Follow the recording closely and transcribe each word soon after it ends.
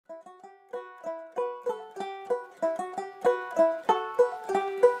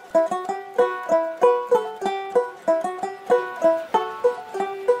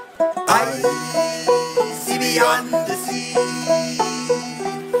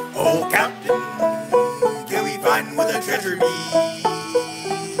Oh, Captain, can we find where the treasure be?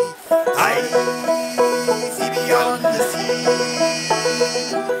 I see beyond the sea.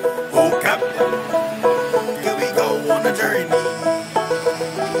 Oh, Captain, can we go on a journey?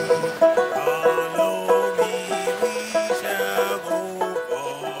 Follow me, we shall go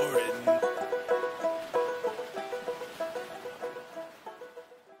foreign.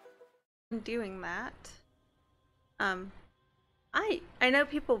 I'm doing that. I know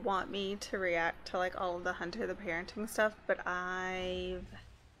people want me to react to like all of the Hunter the parenting stuff, but I've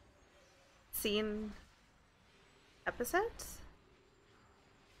seen episodes.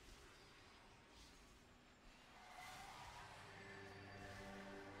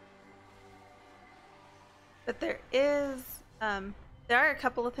 But there are a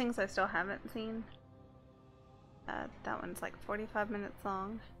couple of things I still haven't seen. That one's like 45 minutes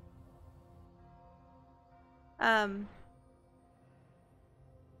long.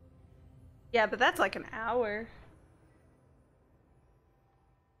 Yeah, but that's like an hour.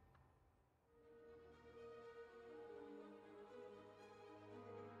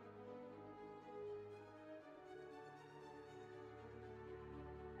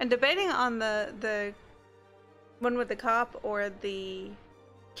 And debating on the one with the cop or the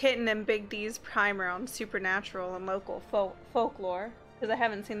Kitten and Big D's primer on supernatural and local folklore, because I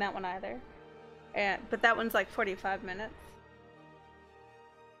haven't seen that one either. But that one's like 45 minutes.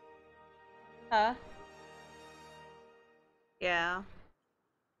 Huh? Yeah.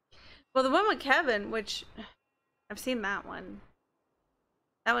 Well, the one with Kevin, which I've seen that one.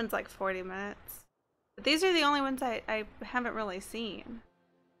 That one's like 40 minutes. But these are the only ones I haven't really seen.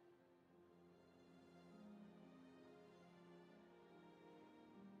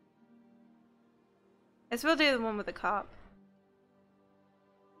 I suppose do the one with the cop.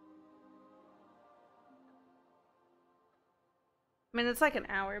 I mean, it's like an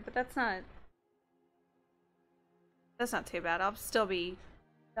hour, but that's not too bad. I'll still be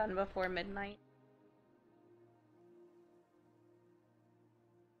done before midnight.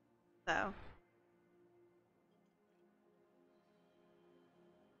 So.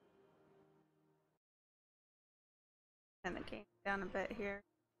 Turn the game down a bit here.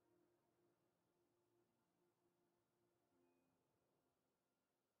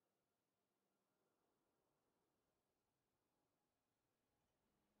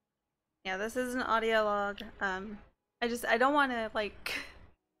 Yeah, this is an audio log. I don't want to like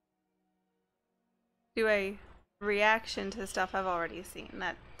do a reaction to stuff I've already seen.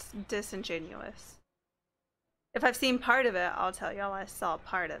 That's disingenuous. If I've seen part of it, I'll tell y'all I saw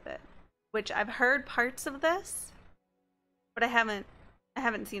part of it. Which I've heard parts of this, but I haven't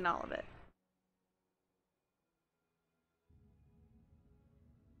seen all of it.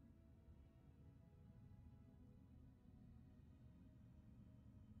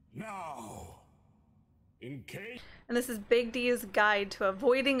 Now, in case And this is Big D's guide to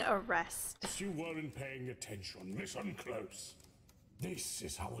avoiding arrest. you weren't paying attention, listen close. This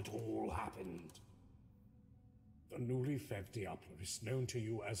is how it all happened. The newly fed Diablerist, known to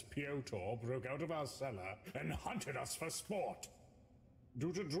you as Piotr, broke out of our cellar and hunted us for sport.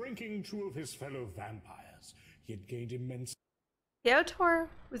 Due to drinking two of his fellow vampires, he had gained immense... Piotr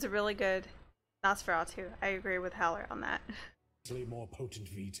was a really good Nosferatu. I agree with Howler on that. more potent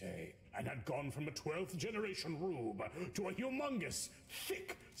vitae, and had gone from a 12th generation rube to a humongous,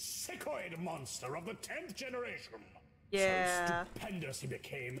 thick, sickoid monster of the 10th generation. Yeah. So stupendous he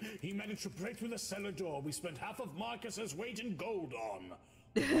became, he managed to break through the cellar door we spent half of Marcus's weight in gold on.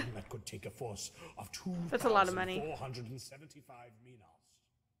 The one that could take a force of 2,475 That's a lot of money. minas.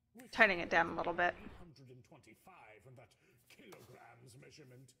 Turning it down a little bit. 825 in that kilograms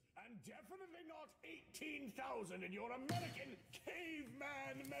measurement, and definitely not 18,000 in your American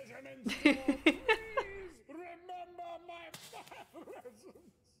caveman measurements. Please remember my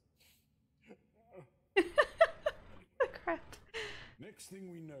presence. Crap. Next thing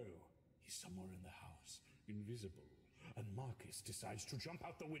we know, he's somewhere in the house, invisible, and Marcus decides to jump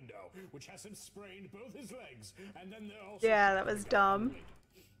out the window, which has him sprained both his legs, and then they're also... Yeah, that was dumb.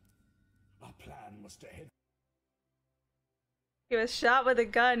 Our plan was to head... He was shot with a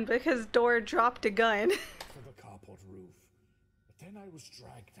gun because Dora dropped a gun. for the carport roof. But then I was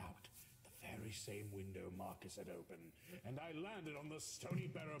dragged out the very same window Marcus had opened, and I landed on the stony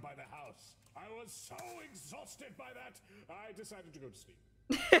barrow by the house. I was so exhausted by that, I decided to go to sleep.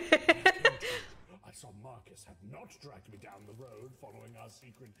 I saw Marcus had not dragged me down the road following our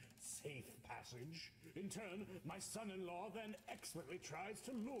secret safe passage. In turn, my son-in-law then expertly tries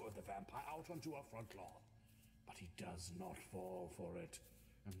to lure the vampire out onto our front lawn. But he does not fall for it,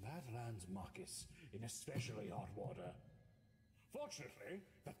 and that lands Marcus in especially hot water. Fortunately,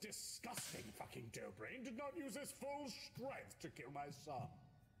 that disgusting fucking dough-brain did not use his full strength to kill my son.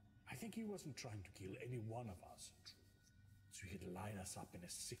 I think he wasn't trying to kill any one of us, in truth, so he could line us up in a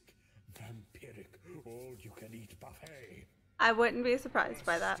sick, vampiric, all-you-can-eat buffet. I wouldn't be surprised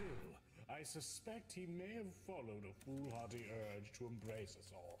by that. Still, I suspect he may have followed a foolhardy urge to embrace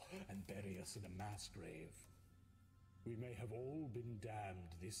us all and bury us in a mass grave. We may have all been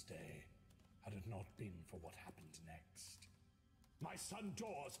damned this day, had it not been for what happened next. My son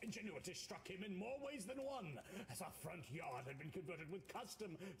Dor's ingenuity struck him in more ways than one, as our front yard had been converted with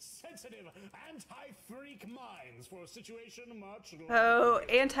custom, sensitive, anti-freak mines for a situation much like Oh,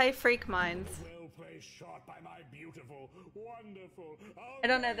 anti-freak minds. well-placed shot by my beautiful, wonderful, I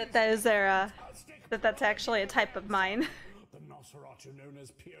don't know that those are, that's actually a type of mine. The Nosferatu known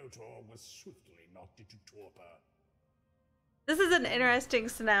as Piotr was swiftly knocked into torpor. This is an interesting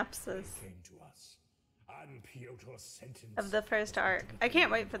synopsis Came to us, and Piotr's sentence of the first arc. I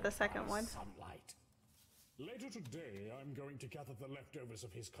can't wait for the second one. sunlight. Later today, I'm going to gather the leftovers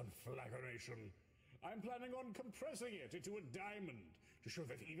of his conflagration. I'm planning on compressing it into a diamond to show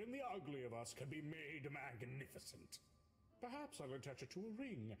that even the ugly of us can be made magnificent. Perhaps I'll attach it to a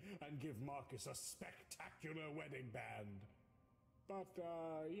ring and give Marcus a spectacular wedding band. But,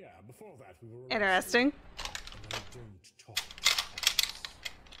 yeah, before that we were Interesting. and I don't talk to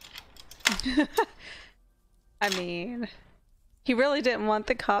cops. I mean, he really didn't want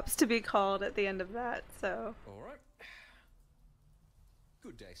the cops to be called at the end of that, so. Alright.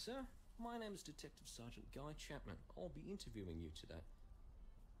 Good day, sir. My name is Detective Sergeant Guy Chapman. I'll be interviewing you today.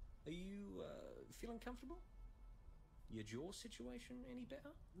 Are you, feeling comfortable? Your jaw situation any better?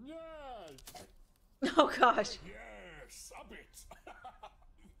 Yes! Oh gosh. Yes, a bit.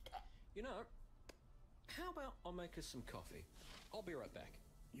 You know, how about I make us some coffee? I'll be right back.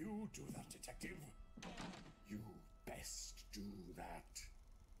 You do that, detective. You best do that.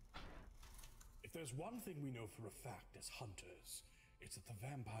 If there's one thing we know for a fact as hunters, it's that the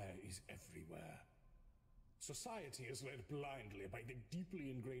vampire is everywhere. Society is led blindly by the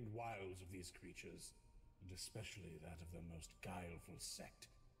deeply ingrained wiles of these creatures, and especially that of their most guileful sect,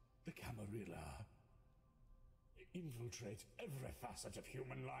 the Camarilla. They infiltrate every facet of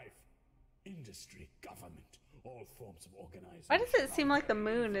human life. Industry, government, all forms of organization. Why does it seem like the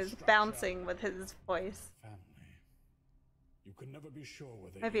moon is bouncing with his voice? Family. You can never be sure where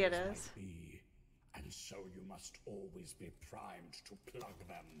they Maybe it might is. be, and so you must always be primed to plug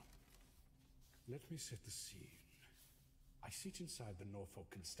them. Let me set the scene. I sit inside the Norfolk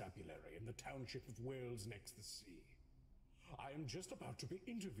Constabulary in the township of Wales next the sea. I am just about to be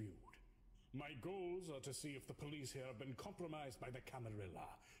interviewed. My goals are to see if the police here have been compromised by the Camarilla,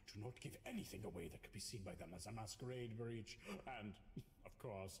 to not give anything away that could be seen by them as a masquerade breach, and, of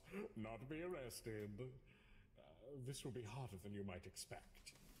course, not be arrested. This will be harder than you might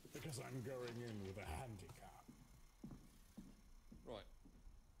expect, because I'm going in with a handicap. Right.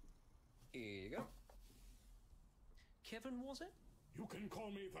 Here you go. Kevin, was it? You can call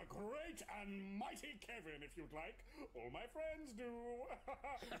me the great and mighty Kevin if you'd like. All my friends do.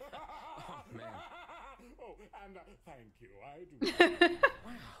 Oh, man. Oh, and thank you, I do.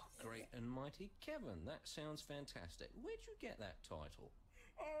 Wow, great and mighty Kevin. That sounds fantastic. Where'd you get that title?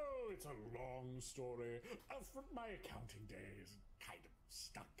 Oh, it's a long story. From my accounting days. Kind of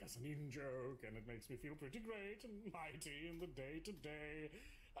stuck as an in-joke, and it makes me feel pretty great and mighty in the day-to-day.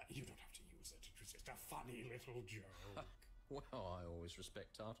 You don't have to use it. It was just a funny little joke. Well, I always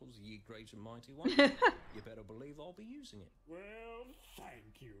respect titles, ye great and mighty one. You better believe I'll be using it. Well,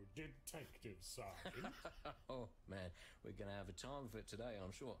 thank you, Detective Sergeant. Oh, man, we're gonna have a time of it today,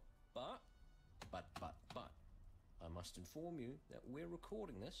 I'm sure. But, I must inform you that we're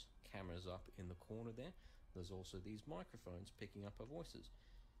recording this. Camera's up in the corner there. There's also these microphones picking up our voices.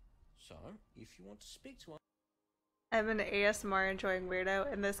 So, if you want to speak to us... I'm an ASMR enjoying weirdo,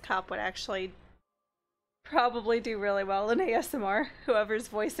 and this cop would actually probably do really well in ASMR, whoever's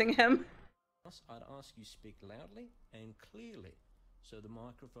voicing him. I'd ask you speak loudly and clearly, so the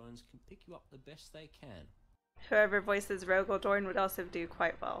microphones can pick you up the best they can. Whoever voices Rogel Dorn would also do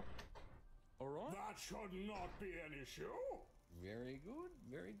quite well. Alright? That should not be an issue. Very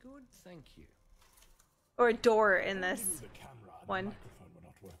good, thank you. Or Door in this The camera and one. the microphone were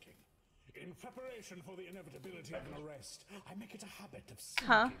not working. In preparation for the inevitability of an arrest, I make it a habit of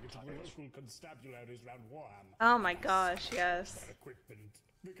sneaking into the local constabularies around Warham. Oh my gosh, yes. That equipment.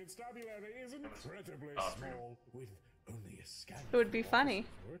 The constabulary is incredibly small, with only a scan. It would be funny.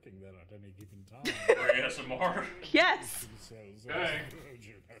 Working there at any given time. ASMR. Yes! Themselves Dang. as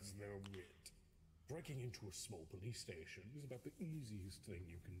virgin as their wit. Breaking into a small police station is about the easiest thing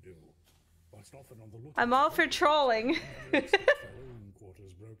you can do. whilst often on the lookout. I'm all for trolling. Their own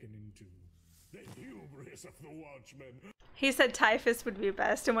quarters broken into. The hubris of the Watchmen. He said Typhus would be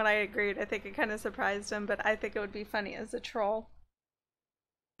best, and when I agreed, I think it kind of surprised him, but I think it would be funny as a troll.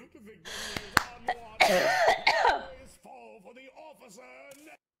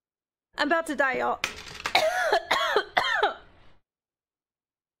 I'm about to die, y'all.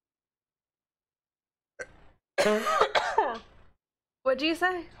 What'd you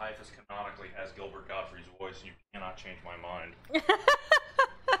say? Typhus canonically has Gilbert Gottfried's voice, and you cannot change my mind.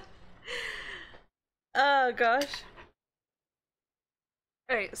 Oh gosh.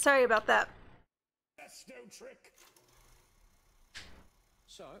 Alright, sorry about that. That's no trick.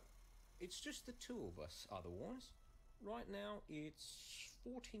 So, it's just the two of us otherwise. Right now, it's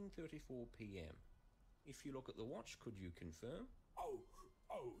 14:34 p.m. If you look at the watch, could you confirm? Oh,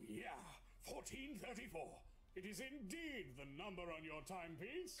 yeah. 1434. It is indeed the number on your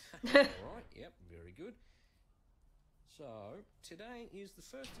timepiece. Alright, yep, very good. So, today is the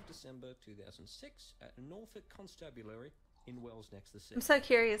 1st of December 2006 at Norfolk Constabulary in Wells next to the sea. I'm so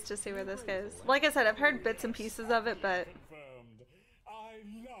curious to see where this goes. Like I said, I've heard bits and pieces of it, but... Confirmed. I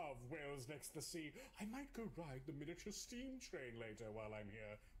love Wales next to the sea. I might go ride the miniature steam train later while I'm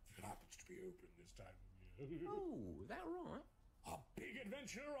here. If it happens to be open this time of year. Oh, that right? A big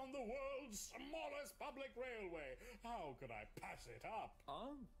adventure on the world's smallest public railway. How could I pass it up?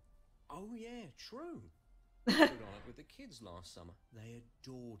 Oh yeah, true. I rode on it with the kids last summer. They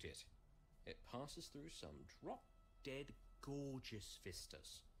adored it. It passes through some drop-dead gorgeous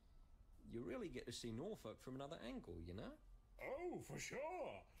vistas. You really get to see Norfolk from another angle, you know? Oh, for sure.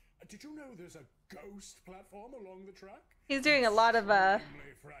 Did you know there's a ghost platform along the track? He's doing a lot of,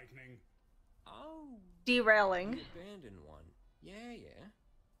 Extremely frightening. Oh, derailing. the abandoned one. Yeah.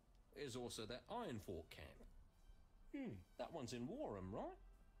 There's also that Iron Fork camp. That one's in Warham, right?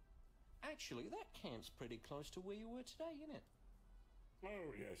 Actually, that camp's pretty close to where you were today, isn't it? Oh,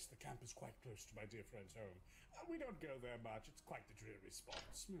 yes, the camp is quite close to my dear friend's home. We don't go there much. It's quite the dreary spot.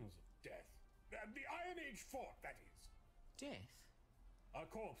 It smells of death. The Iron Age fort, that is. Death? A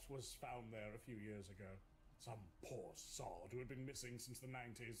corpse was found there a few years ago. Some poor sod who had been missing since the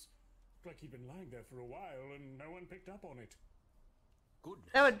 90s. Looked like he'd been lying there for a while and no one picked up on it. Goodness.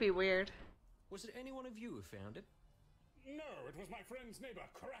 That would be weird. Was it any one of you who found it? No, it was my friend's neighbor,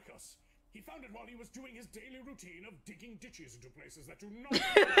 Caracas. He found it while he was doing his daily routine of digging ditches into places that do not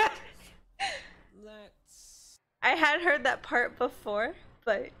exist. That's... I had heard that part before,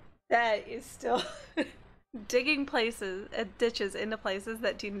 but that is still digging places, ditches into places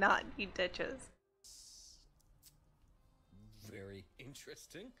that do not need ditches. very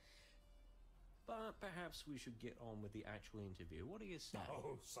interesting. But perhaps we should get on with the actual interview. What do you say?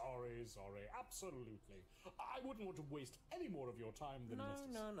 Oh, sorry. Absolutely. I wouldn't want to waste any more of your time than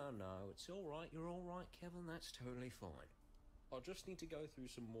necessary. No. It's all right. You're all right, Kevin. That's totally fine. I'll just need to go through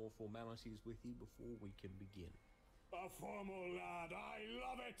some more formalities with you before we can begin. A formal lad. I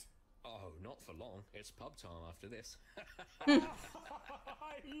love it. Oh, not for long. It's pub time after this. I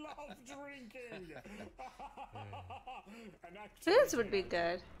love drinking. This would be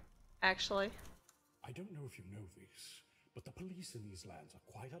good, actually. I don't know if you know this, but the police in these lands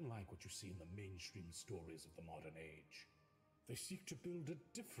are quite unlike what you see in the mainstream stories of the modern age. They seek to build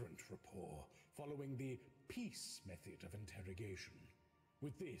a different rapport, following the peace method of interrogation.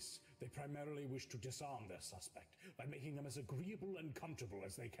 With this, they primarily wish to disarm their suspect by making them as agreeable and comfortable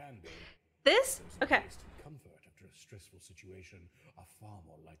as they can be. This? Those Okay. placed in comfort after a stressful situation are far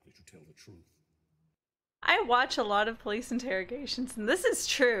more likely to tell the truth. I watch a lot of police interrogations, and this is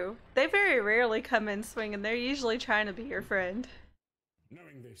true. They very rarely come in swinging. They're usually trying to be your friend.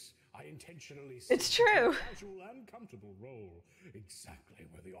 Knowing this, I intentionally It's seek true. a casual and comfortable role, exactly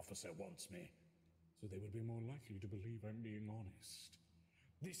where the officer wants me, so they would be more likely to believe I'm being honest.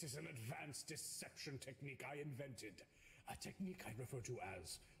 This is an advanced deception technique I invented, a technique I refer to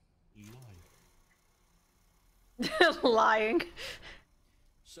as lying. Lying.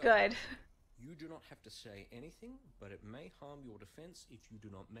 So, Good. you do not have to say anything, but it may harm your defense if you do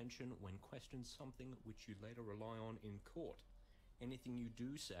not mention when questioned something which you later rely on in court. Anything you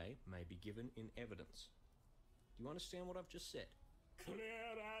do say may be given in evidence. Do you understand what I've just said?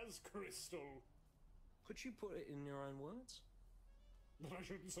 Clear as crystal. Could you put it in your own words? But I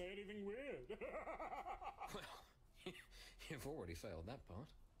shouldn't say anything weird. Well, you've already failed that part.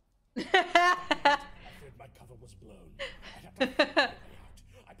 I feared my cover was blown. I'd have to figure my way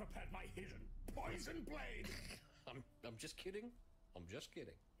out. I prepared my hidden poison blade. I'm just kidding. I'm just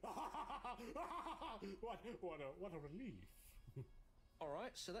kidding. What a relief.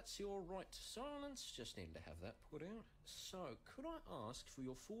 Alright, so that's your right to silence. Just need to have that put out. So, could I ask for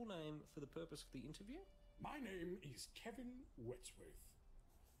your full name for the purpose of the interview? My name is Kevin Wetsworth.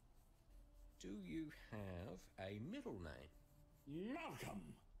 Do you have a middle name? Malcolm!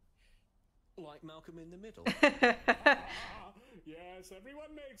 Like Malcolm in the Middle? Yes,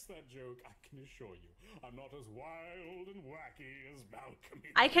 everyone makes that joke. I can assure you, I'm not as wild and wacky as Malcolm.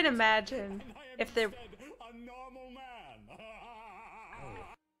 I can imagine And I am if there. instead a normal man.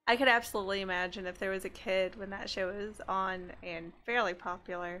 I could absolutely imagine if there was a kid when that show was on and fairly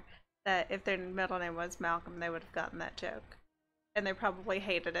popular, that if their middle name was Malcolm, they would have gotten that joke. And they probably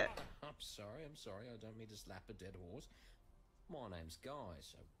hated it. I'm sorry, I don't mean to slap a dead horse. My name's Guy,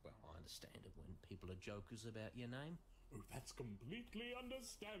 so, well, I understand it when people are jokers about your name. Oh, that's completely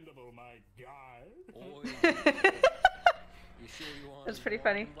understandable, my guy. Oh, yeah. You sure you aren't That's as pretty wild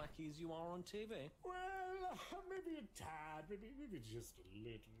funny. and wacky as you are on TV? Well, maybe a tad, maybe just a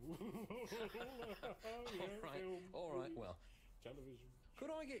little. All right, well. Television.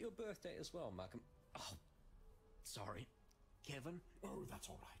 Could I get your birthday as well, Malcolm? Oh, sorry. Kevin? Oh, that's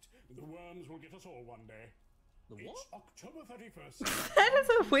all right. The worms will get us all one day. The what? It's October 31st. That is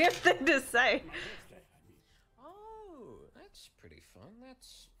a weird thing to say. My birthday, I mean. Oh, that's pretty fun.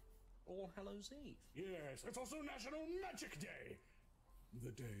 That's All Hallows Eve. Yes, it's also National Magic Day.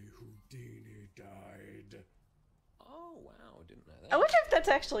 The day Houdini died. Oh, wow, I didn't know that. I wonder if that's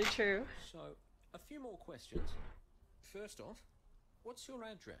actually true. So, a few more questions. First off, what's your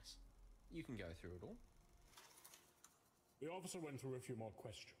address? You can go through it all. The officer went through a few more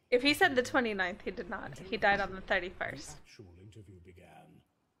questions. If he said the 29th, he did not. He died on the 31st. The actual interview began.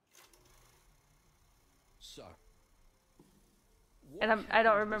 So, And I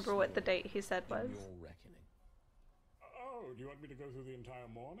don't remember what the date he said was. in your reckoning. Oh, do you want me to go through the entire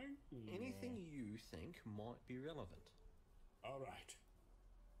morning? Anything you think might be relevant. All right.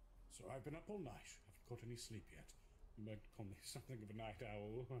 So I've been up all night. Haven't caught any sleep yet. You might call me something of a night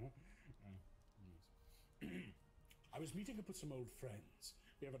owl. Yes. I was meeting up with some old friends.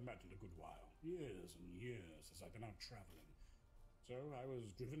 We haven't met in a good while. Years and years as I've been out traveling. So I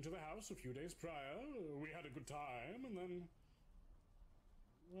was driven to the house a few days prior. We had a good time, and then...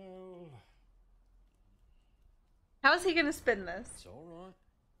 Well... How is he gonna spin this? It's alright.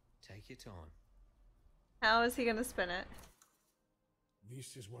 Take your time. How is he gonna spin it?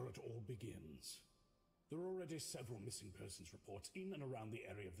 This is where it all begins. There are already several missing persons reports in and around the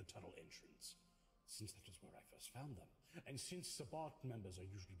area of the tunnel entrance, since that is where I first found them. And since Sabbat members are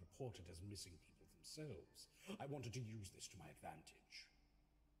usually reported as missing people themselves, I wanted to use this to my advantage.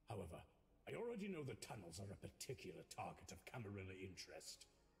 However, I already know the tunnels are a particular target of Camarilla interest,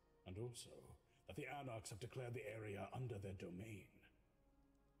 and also that the Anarchs have declared the area under their domain.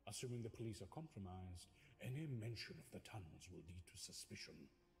 Assuming the police are compromised, any mention of the tunnels will lead to suspicion.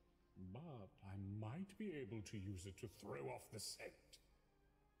 But I might be able to use it to throw off the scent.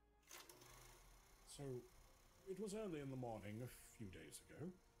 So, it was early in the morning a few days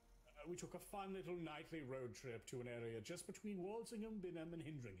ago. We took a fun little nightly road trip to an area just between Walsingham, Binham, and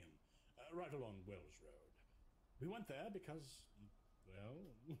Hindringham, right along Wells Road. We went there because,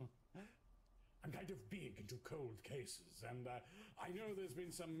 well, I'm kind of big into cold cases, and I know there's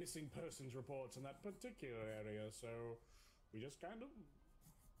been some missing persons reports in that particular area, so we just kind of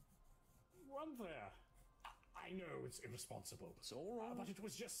went there. I know it's irresponsible. It's alright. But it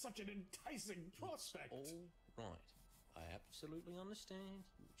was just such an enticing prospect. Alright. I absolutely understand.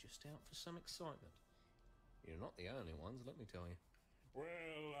 You're just out for some excitement. You're not the only ones, let me tell you.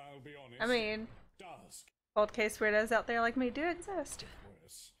 Well, I'll be honest. I mean, Dusk. cold case weirdos out there like me do exist.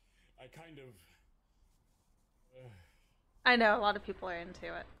 Worse. I kind of... I know, a lot of people are into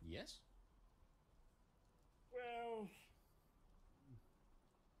it. Yes? Well...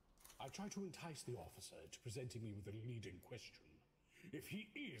 I tried to entice the officer into presenting me with a leading question. If he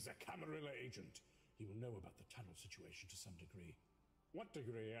is a Camarilla agent, he will know about the tunnel situation to some degree. What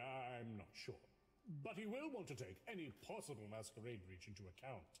degree, I'm not sure. But he will want to take any possible masquerade breach into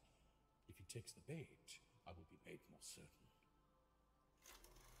account. If he takes the bait, I will be made more certain.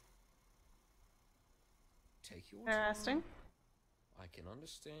 Take your Interesting. time. I can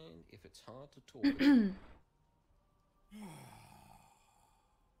understand if it's hard to talk about.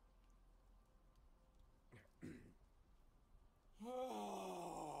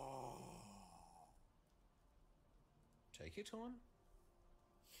 Take your time.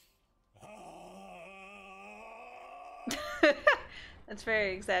 That's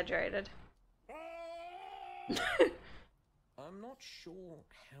very exaggerated. I'm not sure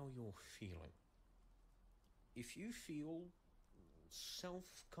how you're feeling. If you feel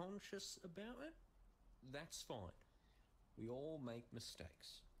self-conscious about it, that's fine. We all make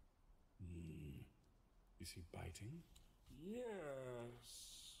mistakes. Is he biting? Yes.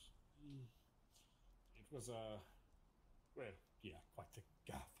 It was well, yeah, quite the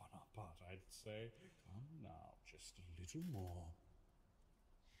gaff on our part, I'd say. Come now, just a little more.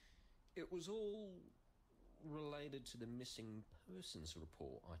 It was all related to the missing persons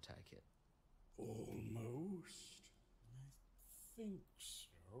report, I take it. Almost. I think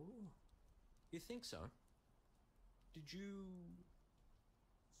so. You think so? Did you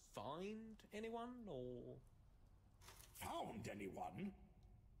find anyone, or... Found anyone?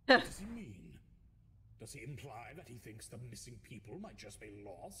 What does he mean? Does he imply that he thinks the missing people might just be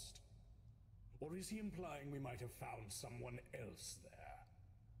lost? Or is he implying we might have found someone else there?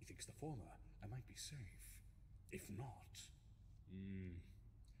 He thinks the former. I might be safe. If not...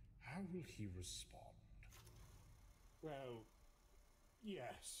 how will he respond? Well,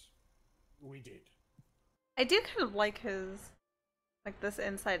 yes, we did. I do kind of like this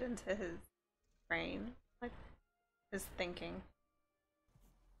insight into his brain, like his thinking.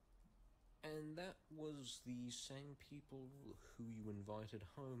 And that was the same people who you invited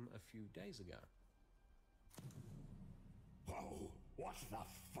home a few days ago. Oh, what the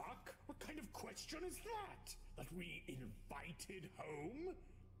fuck? What kind of question is that? That we invited home?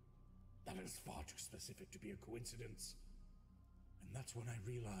 That is far too specific to be a coincidence. And that's when I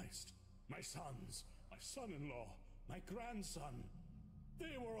realized my sons, my son-in-law, my grandson,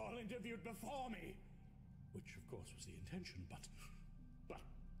 they were all interviewed before me. Which, of course, was the intention, but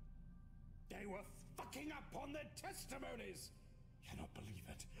they were fucking up on their testimonies. Cannot believe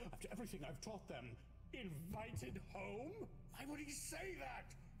it. After everything I've taught them, invited home? Why would he say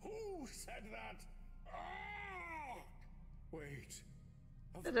that? Who said that? Ah! Wait.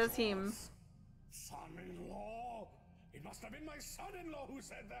 It does seem. Son-in-law? It must have been my son-in-law who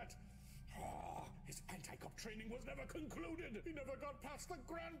said that. Ah, his anti-cop training was never concluded. He never got past the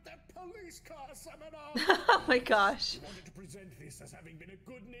Grand Theft Police Car seminar. Oh my gosh. He wanted to present this as having been a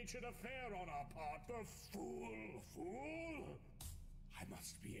good-natured affair on our part. The fool! I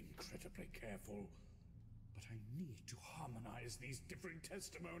must be incredibly careful. But I need to harmonize these different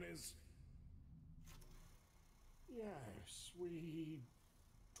testimonies. Yes, we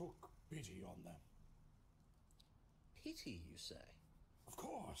took pity on them. Pity, you say? Of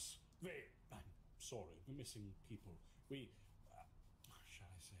course. I'm sorry, the missing people. We,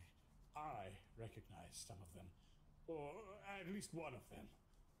 shall I say, I recognized some of them. Or at least one of them,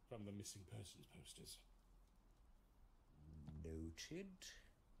 from the missing persons posters. Noted.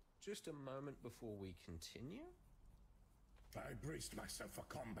 Just a moment before we continue. I braced myself for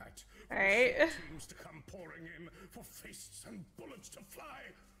combat. All right. For teams to come pouring in, for fists and bullets to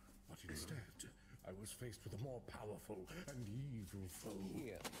fly. But instead, I was faced with a more powerful and evil foe.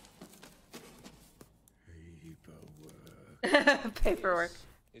 Here. Paperwork. Paperwork.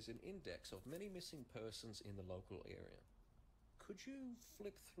 This is an index of many missing persons in the local area. Could you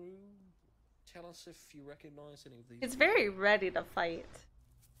flip through? Tell us if you recognize any of these. He's very ready to fight.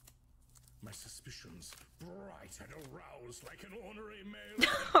 My suspicions, bright and aroused like an ornery male.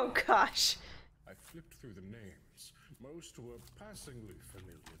 Oh gosh. I flipped through the names. Most were passingly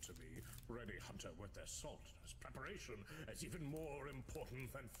familiar to me. Ready Hunter with their salt, as preparation as even more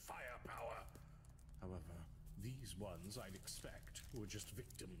important than firepower. However, these ones I'd expect were just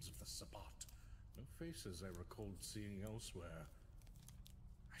victims of the Sabbat. No faces I recalled seeing elsewhere.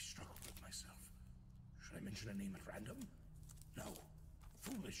 I struggled with myself. Should I mention a name at random? No.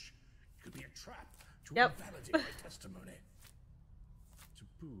 Foolish. It could be a trap to invalidate my testimony. To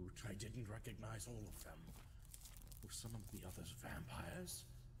boot, I didn't recognize all of them. Were some of the others vampires?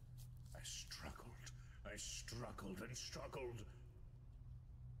 I struggled and struggled.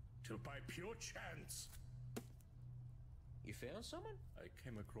 Till by pure chance, You found someone? I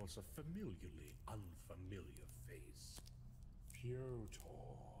came across a familiarly unfamiliar face. Piotr.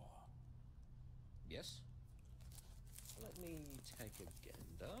 Yes. Let me take a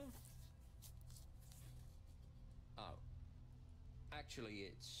gander. Oh. Actually,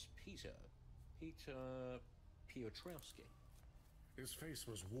 it's Peter. Peter Piotrowski. His face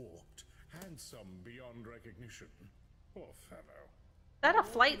was warped, handsome beyond recognition. Poor fellow. Is that a No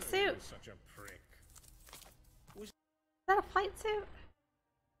flight wonder he suit? was such a prick. Is that a flight suit?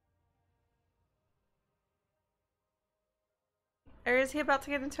 Or is he about to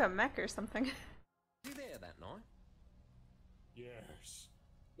get into a mech or something? You there that night? Yes.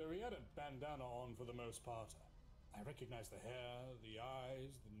 Though he had a bandana on for the most part. I recognized the hair, the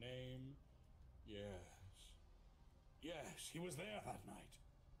eyes, the name. Yes. Yes, he was there that night.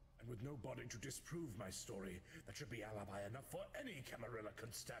 And with nobody to disprove my story, that should be alibi enough for any Camarilla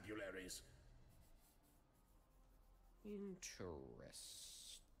constabularies. Interesting.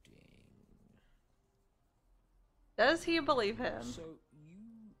 Does he believe him? So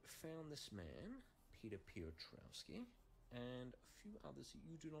you found this man, Peter Piotrowski, and a few others that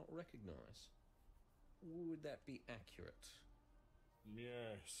you do not recognize. Would that be accurate?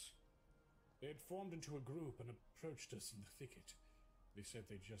 Yes. They had formed into a group and approached us in the thicket. They said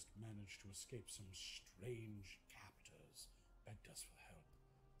they just managed to escape some strange captors, begged us for help.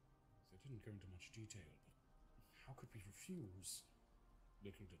 They didn't go into much detail, but how could we refuse?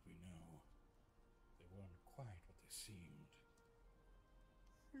 Little did we know. They weren't quite what they seemed.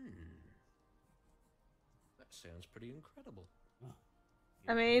 That sounds pretty incredible.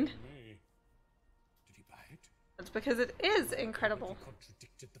 I mean, Me. Did he buy it? that's because it is incredible. He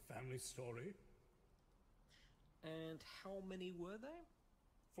contradicted the family story? And how many were they?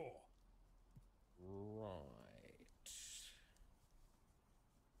 4. Right.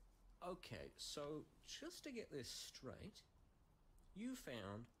 Okay, so just to get this straight, you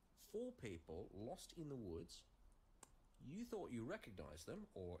found 4 people lost in the woods. You thought you recognized them,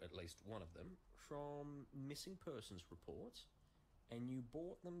 or at least one of them, from missing persons reports, and you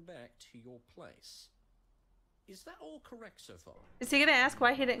brought them back to your place. Is that all correct so far? Is he gonna ask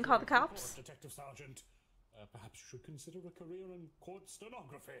why he didn't call the cops? Detective Sergeant, perhaps you should consider a career in court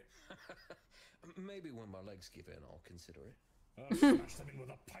stenography. Maybe when my legs give in, I'll consider it. Smash them in with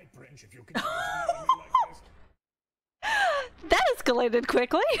a pipe wrench if you continue to know me like this. That escalated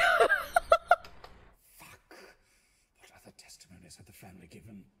quickly. Fuck. What other testimonies had the family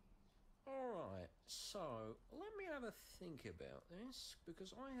given? Alright, so let me have a think about this,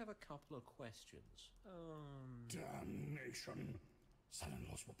 because I have a couple of questions. Damnation.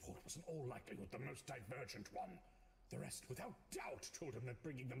 Son-in-law's report was in all likelihood the most divergent one. The rest, without doubt, told him that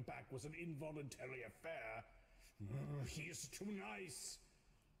bringing them back was an involuntary affair. He is too nice.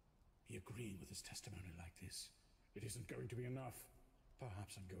 He agreeing with his testimony like this. It isn't going to be enough.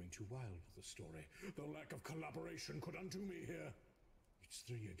 Perhaps I'm going too wild with the story. The lack of collaboration could undo me here. It's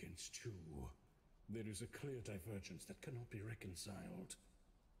 3 against 2. There is a clear divergence that cannot be reconciled.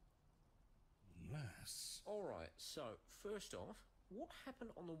 Unless... Alright, so first off, what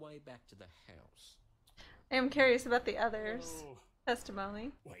happened on the way back to the house? I am curious about the others' Oh,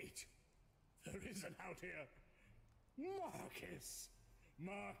 testimony. wait. There is an out here. Marcus!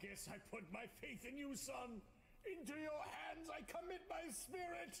 Marcus, I put my faith in you, son! Into your hands I commit my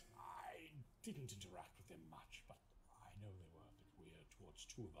spirit! I didn't interact with them much, but I know they were a bit weird towards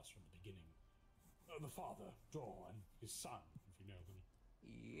 2 of us from the beginning. The father, Dor, and his son, if you know them.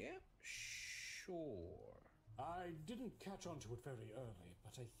 Yep, sure. I didn't catch on to it very early,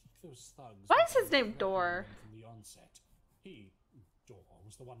 but I think those thugs... Why is his name Dor? From the onset. He, Dor,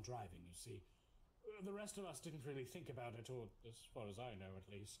 was the one driving, you see. The rest of us didn't really think about it, or as far as I know at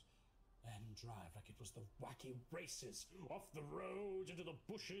least. Let him drive like it was the wacky races, off the road, into the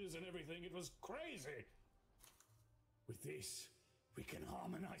bushes and everything. It was crazy. With this, we can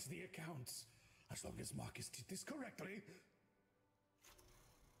harmonize the accounts. As long as Marcus did this correctly.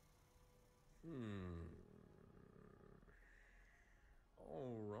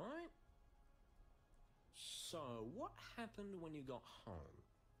 Alright. So, what happened when you got home?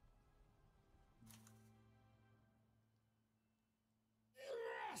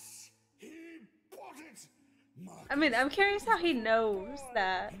 Yes! He bought it! Marcus, I mean, I'm curious how he knows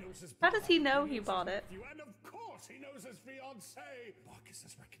that. he knows his How does he brother, know he knows bought his it? nephew, and of course he knows his fiancée! Marcus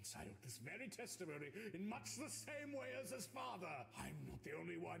has reconciled this very testimony in much the same way as his father. I'm not the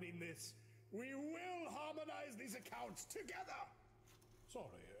only one in this. We will harmonize these accounts together!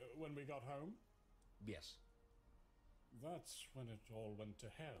 Sorry, when we got home? Yes. That's when it all went to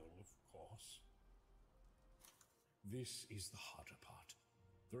hell, of course. This is the harder part.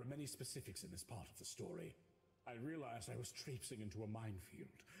 There are many specifics in this part of the story. I realized I was traipsing into a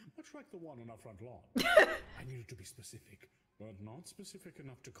minefield, much like the one on our front lawn. I needed to be specific, but not specific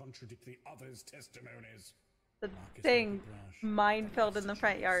enough to contradict the others' testimonies. The Marcus thing might be brash, minefield but in the that's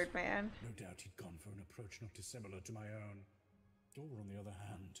front choice. yard, man. No doubt he'd gone for an approach not dissimilar to my own. Dor, on the other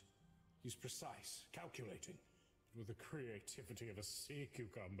hand, he's precise, calculating, with the creativity of a sea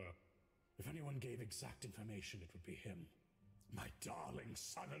cucumber. If anyone gave exact information, it would be him. My darling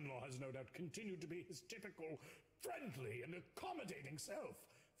son-in-law has no doubt continued to be his typical, friendly and accommodating self,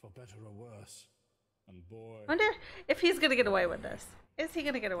 for better or worse. And boy... I wonder if he's gonna get away with this. Is he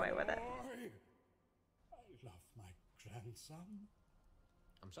gonna get away with it? boy, I love my grandson.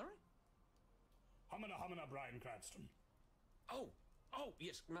 I'm sorry? Humana, Brian Cranston. Oh,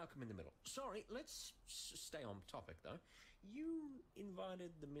 yes, Malcolm in the middle. Sorry, let's stay on topic, though. You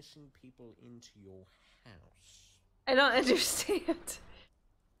invited the missing people into your house. I don't understand.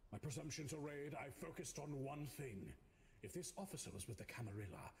 My presumptions arrayed, I focused on one thing. If this officer was with the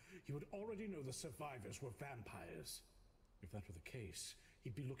Camarilla, he would already know the survivors were vampires. If that were the case,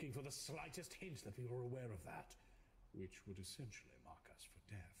 he'd be looking for the slightest hint that we were aware of that, which would essentially mark us for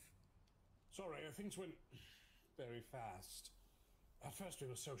death. Sorry, things went very fast. At first we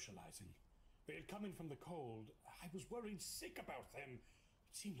were socializing. They had come in from the cold. I was worried sick about them.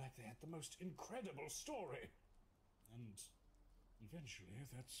 It seemed like they had the most incredible story. And eventually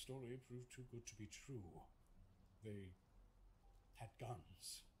that story proved too good to be true. They had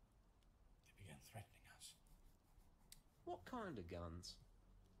guns. They began threatening us. What kind of guns?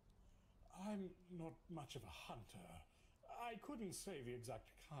 I'm not much of a hunter. I couldn't say the exact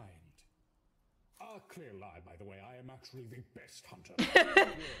kind. A clear lie, by the way. I am actually the best hunter.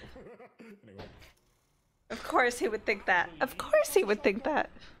 Anyway. Of course he would think that. Of course he would think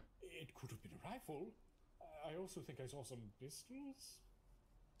that. It could have been a rifle. I also think I saw some pistols.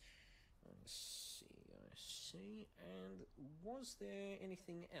 I see. And was there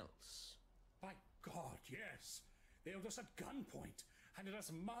anything else? By God, yes. They held us at gunpoint, handed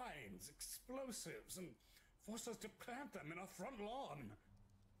us mines, explosives, and forced us to plant them in our front lawn.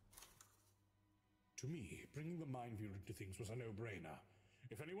 To me, bringing the mind viewer into things was a no-brainer.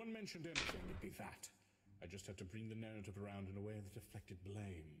 If anyone mentioned anything, it'd be that. I just had to bring the narrative around in a way that deflected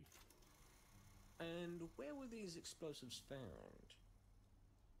blame. And where were these explosives found?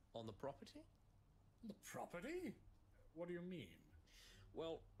 On the property? The property? What do you mean?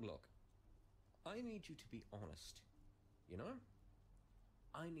 Well, look, I need you to be honest. You know?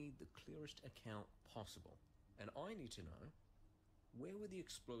 I need the clearest account possible. And I need to know, where were the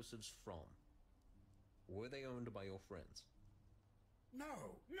explosives from? Were they owned by your friends?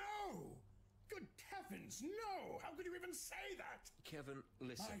 No! Good heavens, no! How could you even say that? Kevin,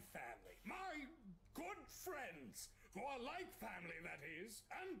 listen. My family, my good friends, who are like family, that is,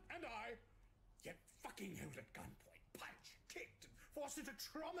 and I, get fucking held at gunpoint, punched, kicked, and forced into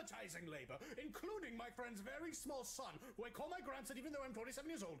traumatizing labor, including my friend's very small son, who I call my grandson even though I'm 27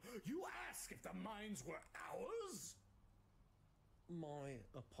 years old. You ask if the mines were ours? My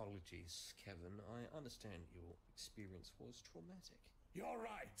apologies, Kevin. I understand your experience was traumatic. You're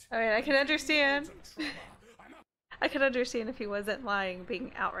right. I mean, I can understand. I'm a I can understand if he wasn't lying,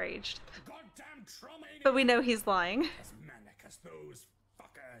 being outraged. goddamn trauma idiot. But we know he's lying. As manic as those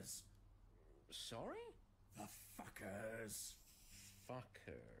fuckers. Sorry? The fuckers.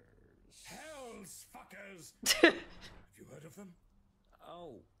 Fuckers. Hell's fuckers. Have you heard of them?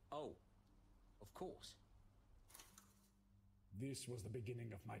 Oh, of course. This was the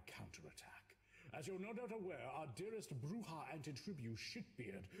beginning of my counterattack. As you're no doubt aware, our dearest Bruja Antitribu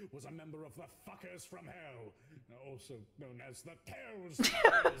Shitbeard was a member of the Fuckers from Hell, also known as the Tails.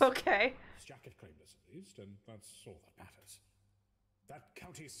 Okay. His jacket claimed us, at least, and that's all that matters. That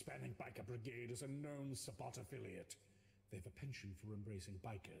county-spanning biker brigade is a known Sabbat affiliate. They have a penchant for embracing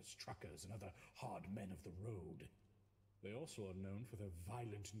bikers, truckers, and other hard men of the road. They also are known for their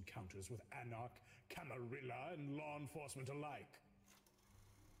violent encounters with Anarch, Camarilla, and law enforcement alike.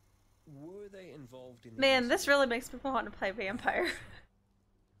 Were they involved in... Man, this really makes people want to play vampire.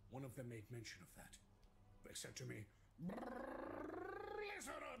 One of them made mention of that. They said to me,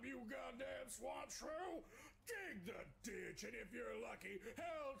 "Listen up, you goddamn swamp shrew! Dig the ditch, and if you're lucky,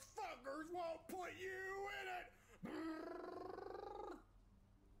 hell's fuckers won't put you in it!"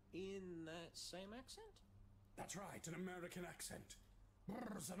 In that same accent? That's right, an American accent.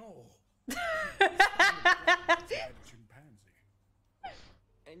 Brrrs and all. Chimpanzee.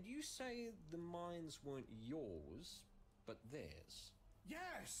 And you say the mines weren't yours, but theirs?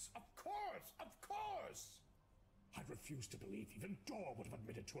 Yes, of course, of course! I refuse to believe even Dor would have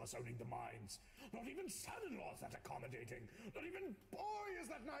admitted to us owning the mines. Not even son-in-law is that accommodating. Not even Boy is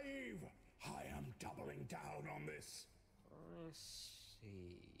that naive. I am doubling down on this. I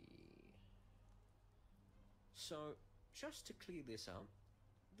see. So, just to clear this up,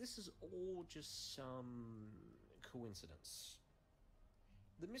 this is all just some coincidence.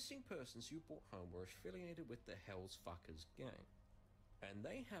 The missing persons you brought home were affiliated with the Hell's Fuckers gang, and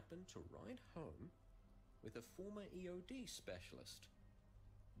they happened to ride home with a former EOD specialist,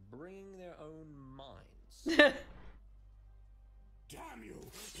 bringing their own mines. Damn you!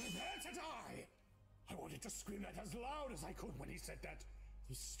 Prepare to die! I wanted to scream that as loud as I could when he said that.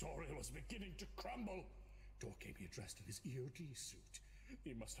 The story was beginning to crumble. Dor came here dressed in his EOD suit.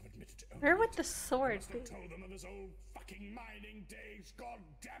 He must have admitted to owning Where would it. the sword He must be? have told them of his old fucking mining days, god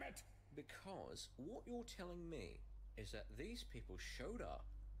damn it! Because what you're telling me is that these people showed up,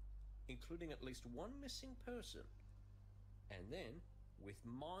 including at least one missing person, and then, with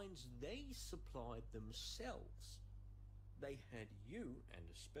mines they supplied themselves, they had you, and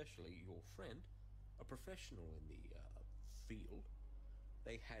especially your friend, a professional in the field,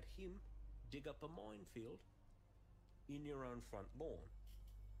 they had him dig up a minefield in your own front lawn.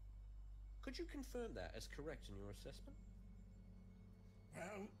 Could you confirm that as correct in your assessment?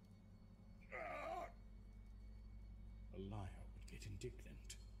 Well, a liar would get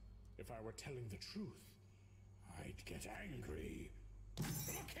indignant. If I were telling the truth, I'd get angry.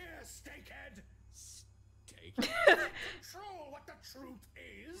 Look here, steakhead! Control what the truth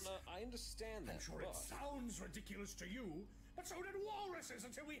is! No, I understand that, I'm sure it sounds ridiculous to you, but so did walruses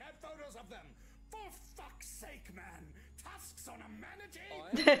until we had photos of them. For fuck's sake, man! Tusks on a manatee?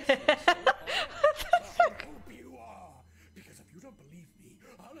 I hope you are, because if you don't believe me,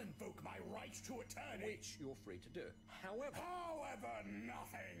 I'll invoke my right to attorney. Which you're free to do. However,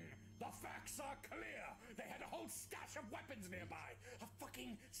 nothing. The facts are clear. They had a whole stash of weapons nearby. A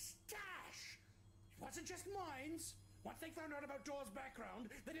fucking stash. It wasn't just mines. Once they found out about Dor's background,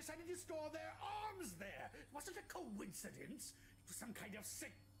 they decided to store their arms there. It wasn't a coincidence. It was some kind of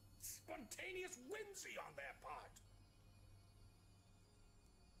sick, spontaneous whimsy on their part.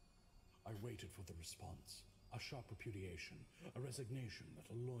 I waited for the response. A sharp repudiation, a resignation that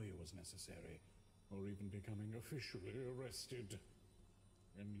a lawyer was necessary, or even becoming officially arrested.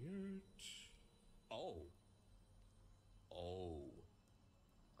 And yet... Oh,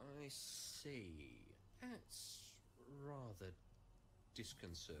 I see. That's rather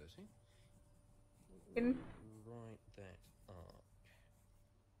disconcerting. Write that up.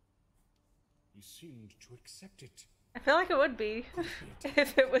 He seemed to accept it. I feel like it would be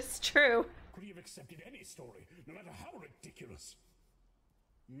if it was true. Could he have accepted any story, no matter how ridiculous?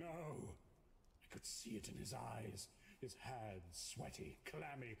 No. I could see it in his eyes. His hands sweaty,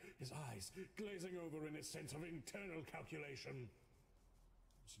 clammy, his eyes glazing over in a sense of internal calculation.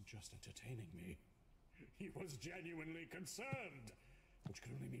 He wasn't just entertaining me. He was genuinely concerned, which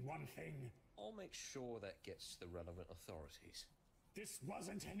could only mean one thing. I'll make sure that gets to the relevant authorities. This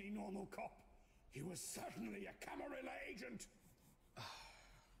wasn't any normal cop. He was certainly a Camarilla agent.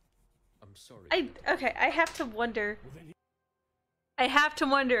 I'm sorry. Okay, I have to wonder. I have to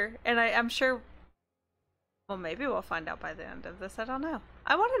wonder, and I'm sure. Well, maybe we'll find out by the end of this. I don't know.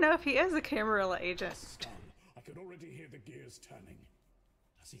 I want to know if he is a Camarilla agent. I could already hear the gears turning.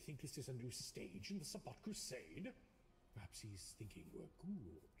 Does he think this is a new stage in the Sabbat Crusade? Perhaps he's thinking we're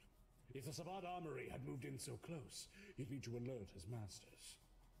good. If the Sabbat armory had moved in so close, he'd need to alert his masters.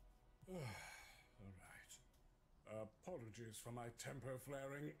 All right. Apologies for my temper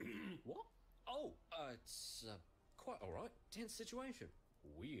flaring. What? Oh, it's quite all right. Tense situation.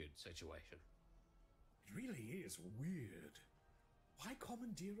 Weird situation. It really is weird. Why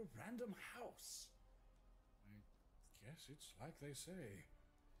commandeer a random house? I guess it's like they say.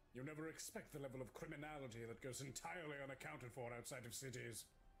 You never expect the level of criminality that goes entirely unaccounted for outside of cities.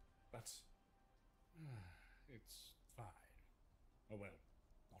 But it's fine. Oh well,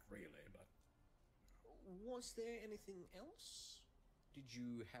 not really, but... Was there anything else? Did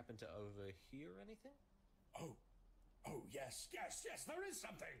you happen to overhear anything? Oh, yes, there is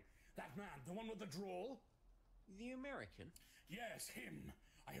something! That man, the one with the drawl? The American? Yes, him.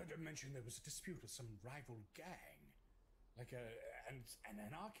 I heard him mention there was a dispute with some rival gang. Like an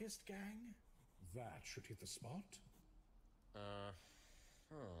anarchist gang? That should hit the spot.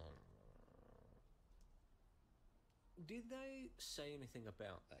 Did they say anything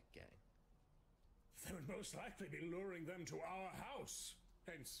about that gang? They would most likely be luring them to our house.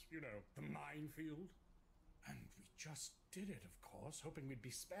 Hence, you know, the minefield. And we just did it, of course, hoping we'd be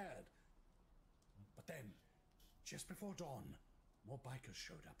spared. But then, just before dawn, more bikers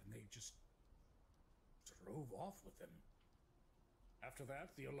showed up and they just drove off with them. After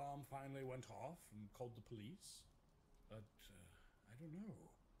that, the alarm finally went off and called the police. But, I don't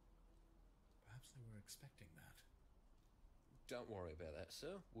know. Perhaps they were expecting that. Don't worry about that,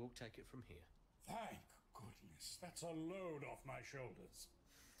 sir. We'll take it from here. Thank goodness. That's a load off my shoulders.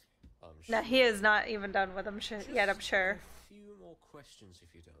 No, he is not even done with them yet, I'm sure. A few more questions,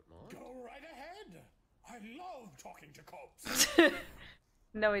 if you don't mind. Go right ahead. I love talking to cops.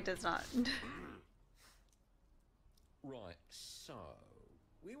 No, he does not. Right, so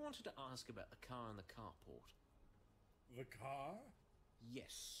we wanted to ask about the car in the carport. The car?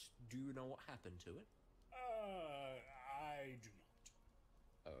 Yes. Do you know what happened to it? I do not.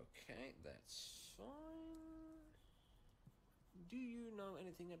 Okay, that's fine. Do you know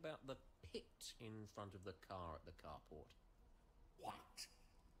anything about the pit in front of the car at the carport? What?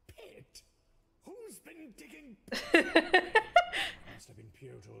 Pit? Who's been digging? Must have been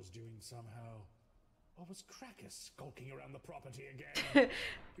Piotr's doing somehow. Or was Cracker skulking around the property again?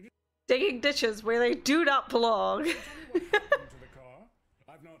 Digging ditches where they do not belong. What happened to the car?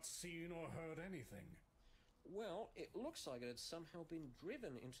 I've not seen or heard anything. Well, it looks like it had somehow been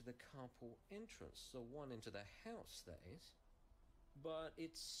driven into the carport entrance, the one into the house, that is. But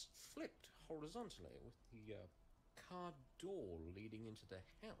it's flipped horizontally with the car door leading into the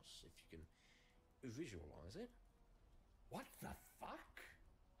house, if you can visualize it. What the fuck?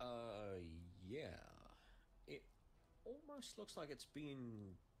 Yeah. It almost looks like it's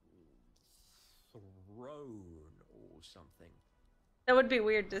been thrown or something. That would be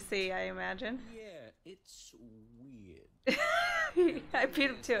weird to see, I imagine. Yeah, it's weird. I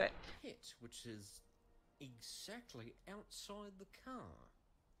beat him to it. Pit, which is exactly outside the car.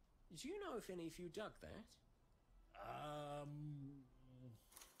 Do you know if any of you dug that?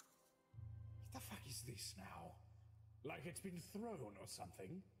 What the fuck is this now? Like it's been thrown or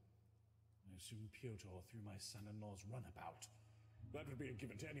something? I assume Piotr threw my son-in-law's runabout. That would be a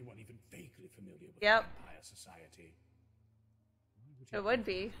given to anyone even vaguely familiar with vampire society. It would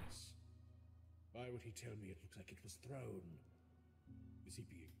be. Why would he tell me it looks like it was thrown? Is he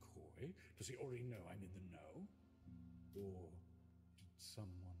being coy? Does he already know I'm in the know? Or did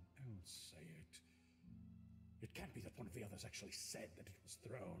someone else say it? It can't be that one of the others actually said that it was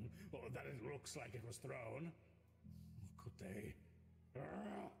thrown, or that it looks like it was thrown. Or could they?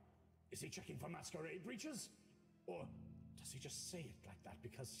 Is he checking for masquerade breaches? Or does he just say it like that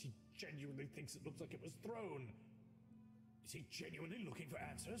because he genuinely thinks it looks like it was thrown? Is he genuinely looking for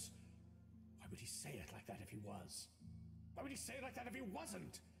answers? Why would he say it like that if he was? Why would he say it like that if he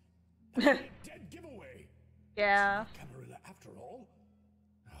wasn't? That would be a dead giveaway. Yeah. Camarilla, after all.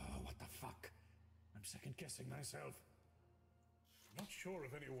 Oh, what the fuck? I'm second-guessing myself. I'm not sure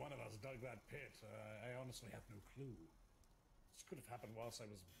if any one of us dug that pit. I honestly have no clue. This could have happened whilst I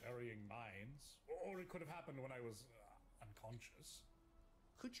was burying mines. Or it could have happened when I was unconscious.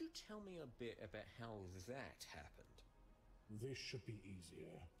 Could you tell me a bit about how that happened? This should be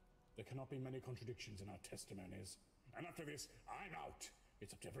easier. There cannot be many contradictions in our testimonies. And after this, I'm out.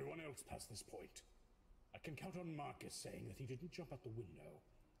 It's up to everyone else past this point. I can count on Marcus saying that he didn't jump out the window.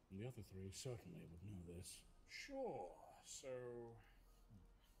 And the other three certainly would know this. Sure, so...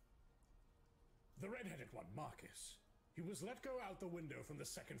 The red-headed one, Marcus. He was let go out the window from the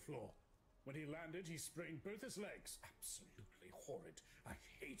second floor. When he landed, he sprained both his legs. Absolutely horrid. I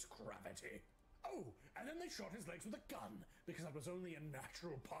hate gravity. Oh, and then they shot his legs with a gun, because that was only a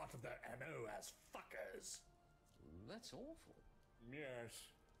natural part of their MO as fuckers. That's awful. Yes.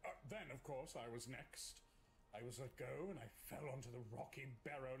 Then, of course, I was next. I was let go, and I fell onto the rocky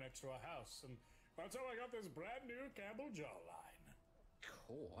barrow next to a house, and that's how I got this brand new Campbell jawline.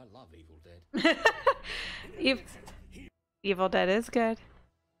 Cool, I love Evil Dead. Evil Dead is good.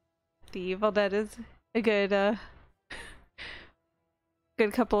 The Evil Dead is a good,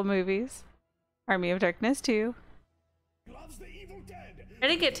 good couple of movies. Army of Darkness too. Loves the Evil Dead. I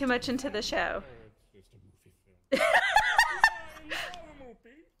didn't get too much into the show. It's just a movie film.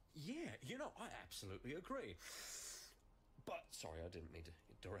 Yeah, you know, I absolutely agree. But, sorry, I didn't mean to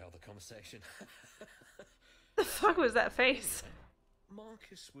derail the conversation. The fuck was that face?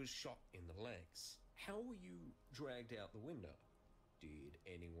 Marcus was shot in the legs. How were you dragged out the window? Did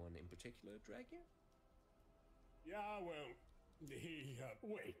anyone in particular drag you? Yeah, well, he,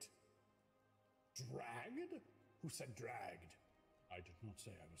 wait. Dragged? Who said dragged? I did not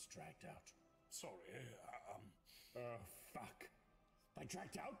say I was dragged out. Sorry, fuck. By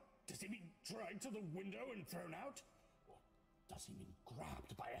dragged out? Does he mean dragged to the window and thrown out? Or does he mean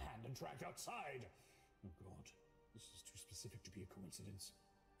grabbed by a hand and dragged outside? Oh god, this is too specific to be a coincidence.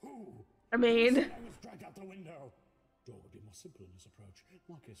 Who? I mean... Who said I was dragged out the window? Door would be more simple in his approach.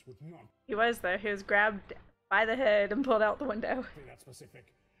 Marcus would not He was there. He was grabbed by the head and pulled out the window. be that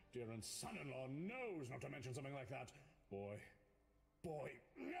specific. Darren's son-in-law knows not to mention something like that. Boy,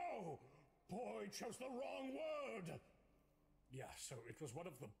 no! Boy chose the wrong word! Yeah, so it was one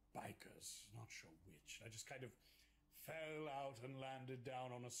of the bikers, not sure which. I just kind of fell out and landed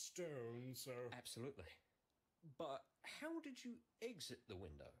down on a stone, so... Absolutely. But how did you exit the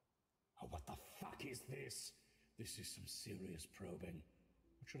window? Oh, what the fuck is this? This is some serious probing.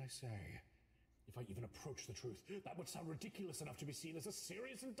 What should I say? If I even approach the truth, that would sound ridiculous enough to be seen as a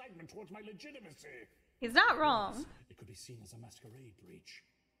serious indictment towards my legitimacy. He's not wrong. It could be seen as a masquerade breach.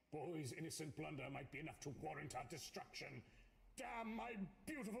 Boy's innocent blunder might be enough to warrant our destruction. Damn my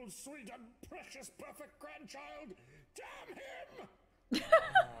beautiful, sweet, and precious perfect grandchild! Damn him!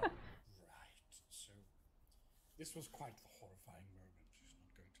 Right, so this was quite the horrifying moment, she's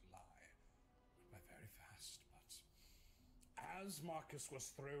not going to lie. Went by very fast, but as Marcus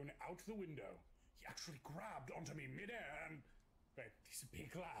was thrown out the window, he actually grabbed onto me midair and... But he's a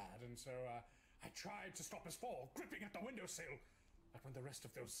big lad, and so I tried to stop his fall, gripping at the windowsill. But when the rest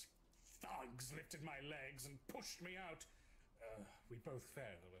of those thugs lifted my legs and pushed me out. We both fell,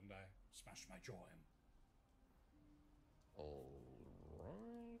 and I smashed my jaw in. Alright.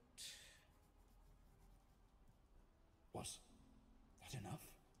 Was that enough?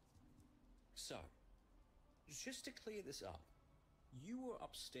 So, just to clear this up, you were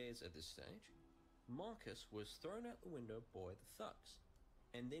upstairs at this stage. Marcus was thrown out the window by the thugs.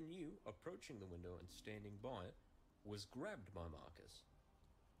 And then you, approaching the window and standing by it, was grabbed by Marcus.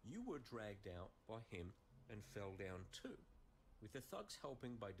 You were dragged out by him and fell down too, with the thugs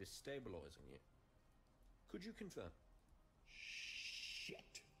helping by destabilizing you. Could you confirm?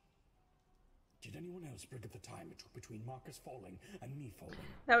 Shit. Did anyone else bring up the time it took between Marcus falling and me falling?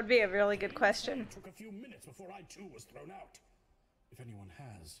 That would be a really good question. It took a few minutes before I too was thrown out. If anyone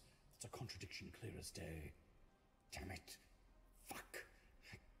has, it's a contradiction clear as day. Damn it. Fuck.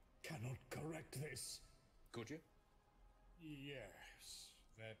 I cannot correct this. Could you? Yes,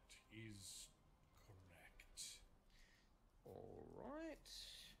 that is correct. Alright.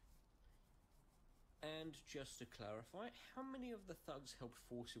 And just to clarify, how many of the thugs helped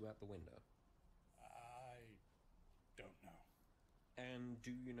force you out the window? I don't know. And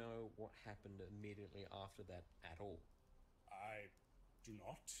do you know what happened immediately after that at all? I do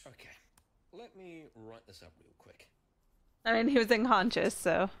not. Okay, let me write this up real quick. I mean, he was unconscious,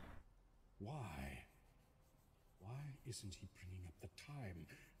 so. Why? Why isn't he bringing up the time?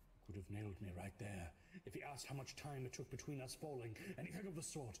 Could have nailed me right there. If he asked how much time it took between us falling, anything of the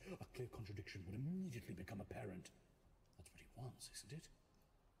sort, a clear contradiction would immediately become apparent. That's what he wants, isn't it?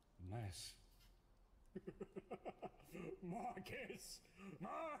 Unless... Marcus!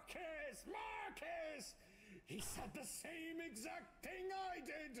 Marcus! Marcus! He said the same exact thing I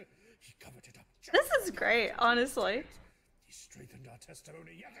did! He covered it up. This is great, honestly. He strengthened our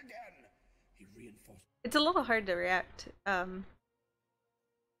testimony yet again. He reinforced... It's a little hard to react, to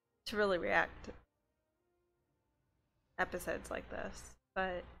really react episodes like this,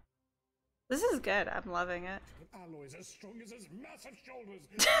 but this is good. I'm loving it. Alloys as strong as his massive shoulders,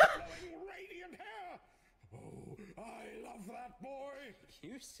 flowing radiant hair. Oh, I love that boy.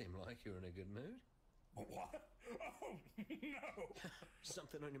 You seem like you're in a good mood. What? Oh, no.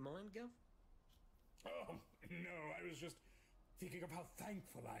 Something on your mind, Gil? Oh, no, I was just thinking of how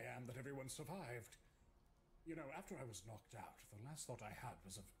thankful I am that everyone survived. You know, after I was knocked out, the last thought I had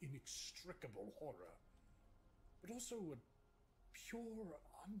was of inextricable horror, but also a pure,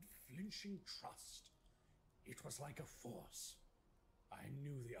 unflinching trust. It was like a force. I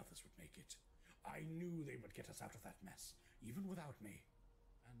knew the others would make it. I knew they would get us out of that mess, even without me.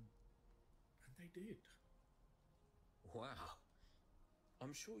 And they did. Wow.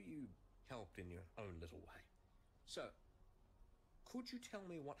 I'm sure you helped in your own little way. So, could you tell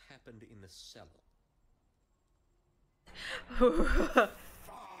me what happened in the cellar? Fuck!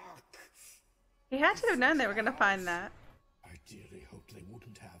 He had to have known they were going to find that. I dearly hoped they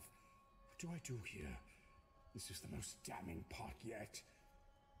wouldn't have. What do I do here? This is the most damning part yet.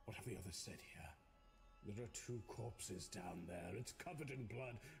 What have the others said here? There are 2 corpses down there. It's covered in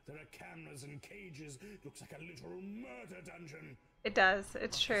blood. There are cameras and cages. Looks like a literal murder dungeon. It does.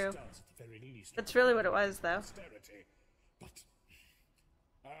 It's true. It does, at the very least. That's really what it was, though. Posterity. But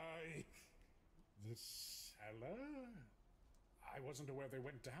the cellar? I wasn't aware they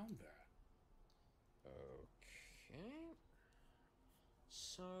went down there. Okay.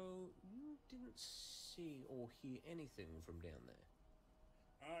 So, you didn't see or hear anything from down there?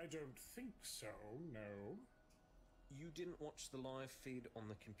 I don't think so, no. You didn't watch the live feed on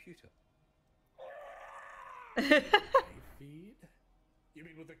the computer? Live feed? You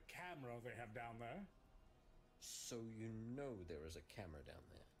mean with the camera they have down there? So you know there is a camera down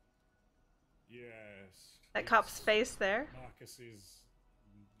there? Yes. That cop's face there. Marcus's...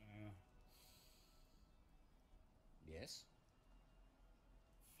 Yes?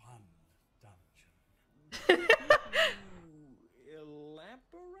 fun dungeon.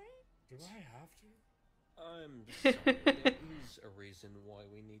 Elaborate? Do I have to? I'm sorry, there is a reason why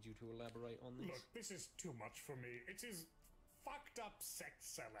we need you to elaborate on this. Look, this is too much for me. It is fucked up sex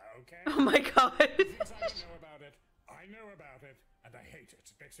cellar, okay? Oh my god. Things I don't know about it. I know about it, and I hate it.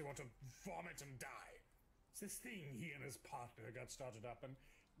 It makes me want to vomit and die. It's this thing he and his partner got started up, and,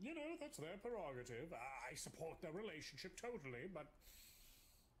 you know, that's their prerogative. I support their relationship totally, but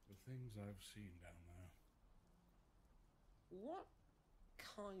the things I've seen down there. What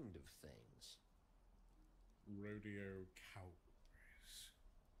kind of things? Rodeo cowboys.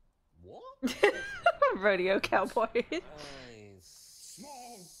 What? Rodeo cowboys.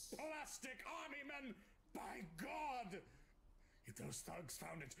 Small plastic army men! By God! If those thugs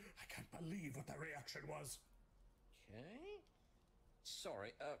found it, I can't believe what their reaction was. Okay.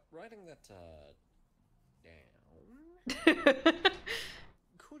 Sorry, writing that down.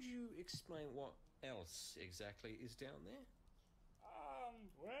 Could you explain what else exactly is down there?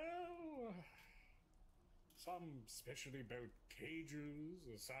 Well, some specially built cages,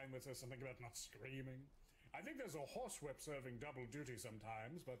 a sign that says something about not screaming. I think there's a horsewhip serving double duty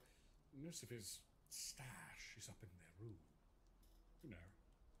sometimes, but most of his stash is up in their room. You know,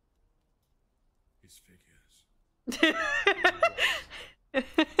 his figures. The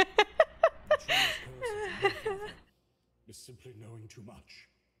truest curse is simply knowing too much.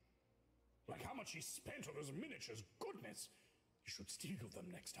 Like how much he spent on those miniatures. Goodness, you should steal them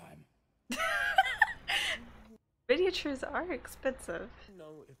next time. Miniatures are expensive.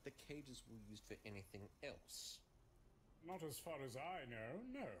 Know if the cages were used for anything else? Not as far as I know,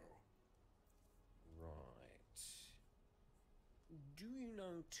 no. Right. Do you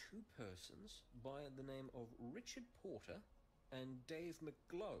know two persons by the name of Richard Porter and Dave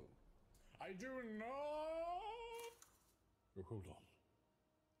McGlow? I do not. Oh, hold on.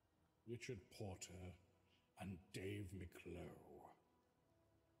 Richard Porter and Dave McGlow.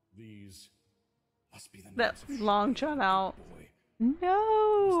 These must be the names That of long drawn out. boy.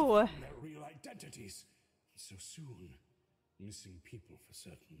 No. Their real identities. So soon, missing people for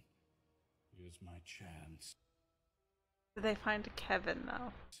certain. Here's my chance. Did they find Kevin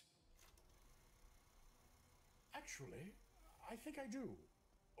though? Actually, I think I do.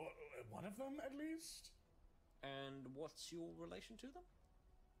 Or one of them, at least. And what's your relation to them?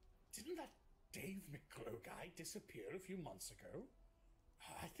 Didn't that Dave McGlow guy disappear a few months ago?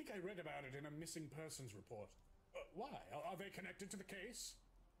 I think I read about it in a missing persons report. Why? Are they connected to the case?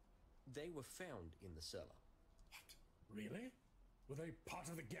 They were found in the cellar. What? Really? Were they part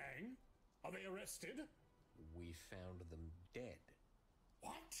of the gang? Are they arrested? We found them dead.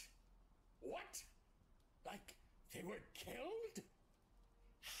 What? What? Like, they were killed?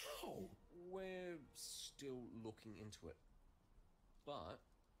 How? We're still looking into it. But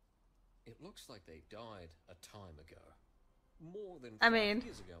it looks like they died a time ago. More than 5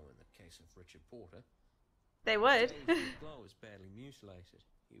 years ago in the case of Richard Porter. They would. Dave McGlow was badly mutilated.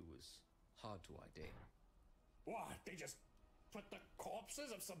 He was hard to ID. What? They just put the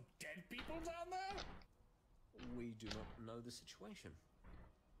corpses of some dead people down there? We do not know the situation.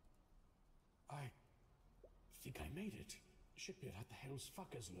 I think I made it. Shipyard had the Hell's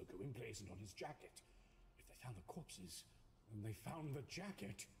Fuckers logo emblazoned on his jacket. If they found the corpses, then they found the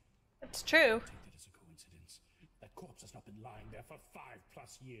jacket. It's true. Take that as a coincidence. That corpse has not been lying there for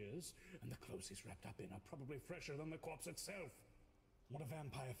 5+ years, and the clothes he's wrapped up in are probably fresher than the corpse itself. When a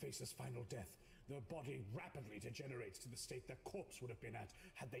vampire faces final death, their body rapidly degenerates to the state their corpse would have been at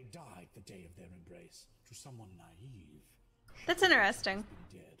had they died the day of their embrace. To someone naive, That's interesting. he's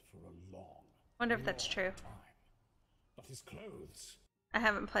been dead for a long, Wonder if that's true. time. But his clothes. I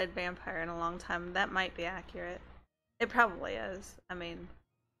haven't played Vampire in a long time. That might be accurate. It probably is. I mean,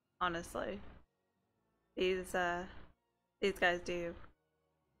 honestly, these guys do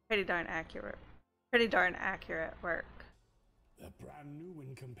pretty darn accurate work. They're brand new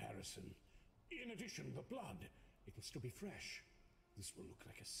in comparison. In addition, the blood, it will still be fresh. This will look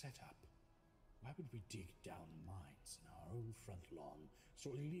like a setup. Why would we dig down mines in our own front lawn,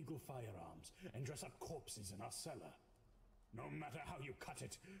 store illegal firearms, and dress up corpses in our cellar? No matter how you cut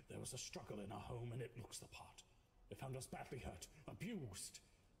it, there was a struggle in our home and it looks the part. They found us badly hurt, abused.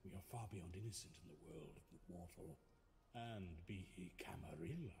 We are far beyond innocent in the world of the mortal. And be he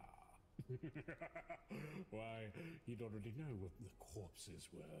Camarilla. Why, he'd already know what the corpses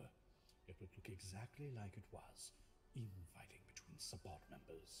were. It would look exactly like it was. Infighting between support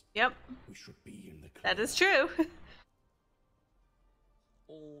members. Yep, We should be in the clear. that is true.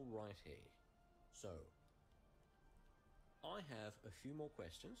 Alrighty. So, I have a few more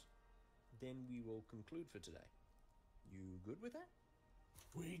questions, then we will conclude for today. You good with that?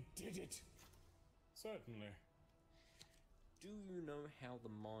 We did it! Certainly. Do you know how the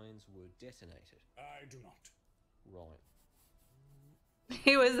mines were detonated? I do not. Right.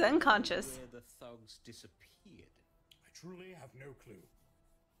 He was unconscious. Where the thugs disappeared. I truly have no clue.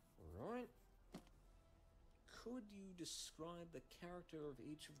 Right. Could you describe the character of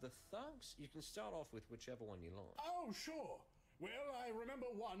each of the thugs? You can start off with whichever one you like. Oh, sure. Well, I remember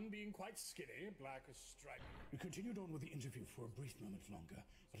one being quite skinny, black as striped. We continued on with the interview for a brief moment longer,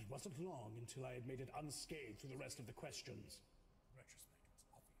 but it wasn't long until I had made it unscathed through the rest of the questions. In retrospect, it was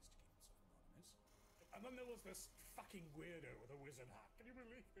obvious to keep himself anonymous. And then there was this fucking weirdo with a wizard hat. Can you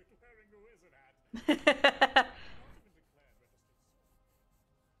believe it? Wearing a wizard hat. Not even declared registered.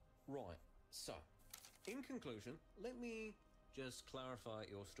 Right. So, in conclusion, let me just clarify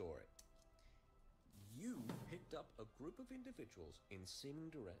your story. You picked up a group of individuals in seeming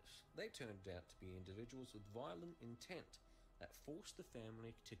duress. They turned out to be individuals with violent intent that forced the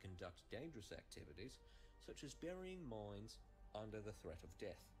family to conduct dangerous activities, such as burying mines under the threat of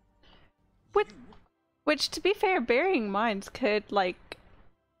death. Which, to be fair, burying mines could, like,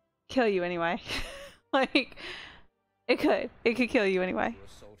 kill you anyway. Like, it could kill you anyway. Were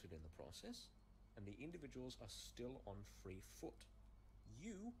assaulted in the process, and the individuals are still on free foot.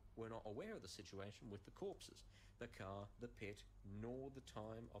 You were not aware of the situation with the corpses, the car, the pit, nor the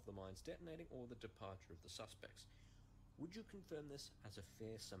time of the mines detonating or the departure of the suspects. Would you confirm this as a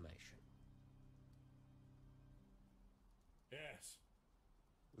fair summation? Yes.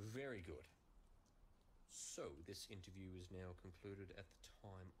 Very good. So, this interview is now concluded at the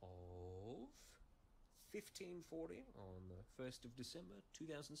time of 15:40 on the 1st of December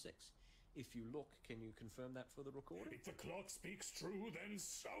 2006. If you look, can you confirm that for the recording? If the clock speaks true, then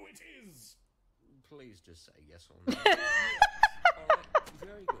so it is. Please just say yes or no. Yes. All right,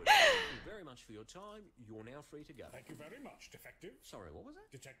 very good. Thank you very much for your time. You're now free to go. Thank you very much, Detective. Sorry, what was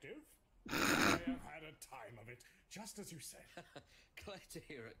that? Detective? I have had a time of it, just as you said. Glad to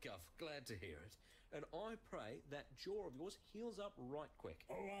hear it, Guff. Glad to hear it. And I pray that jaw of yours heals up right quick.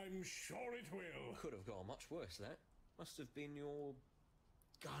 Oh, I'm sure it will. Could have gone much worse, that. Must have been your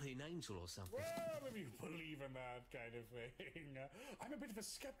guardian angel or something. Well, if you believe in that kind of thing. I'm a bit of a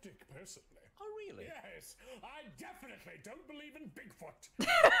skeptic, personally. Oh, really? Yes, I definitely don't believe in Bigfoot.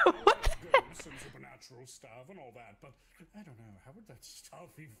 I like ghosts and supernatural stuff and all that, but I don't know, how would that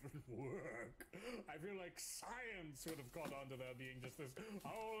stuff even work? I feel like science would have caught on to there being just this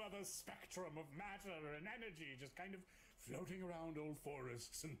whole other spectrum of matter and energy just kind of floating around old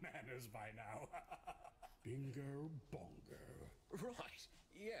forests and manors by now. Bingo bongo. Right,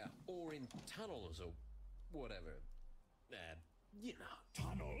 yeah, or in tunnels or whatever. You know.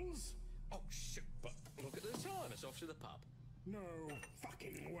 Tunnels? Oh, shit, but look at the time, it's off to the pub. No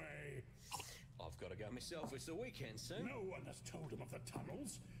fucking way. I've got to go myself, it's the weekend soon. No one has told him of the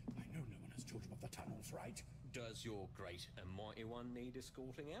tunnels. I know no one has told him of the tunnels, right? Does your great and mighty one need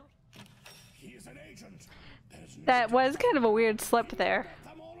escorting out? He is an agent. That was kind of a weird slip there.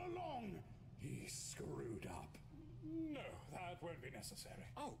 Them all along. He screwed up. No, that won't be necessary.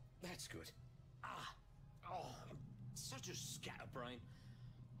 Oh, that's good. Oh, I'm such a scatterbrain.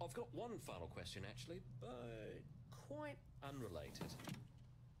 I've got one final question, actually, but quite unrelated.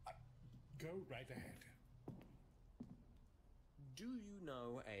 Go right ahead. Do you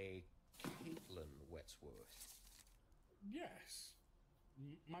know a Caitlin Wetsworth? Yes.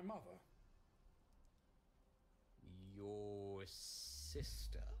 My mother. Your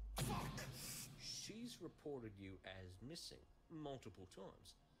sister? She's reported you as missing multiple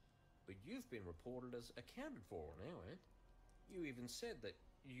times, but you've been reported as accounted for on our end. You even said that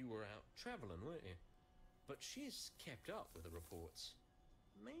you were out traveling, weren't you? But she's kept up with the reports.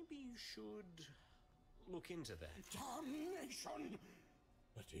 Maybe you should look into that. Damnation!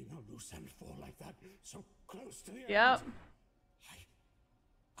 Letting a loose end fall like that, so close to the Yep. end.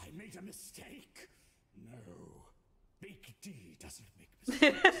 I made a mistake. No. Big D doesn't make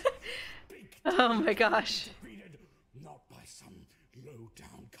mistakes. Big D Oh my gosh. defeated not by some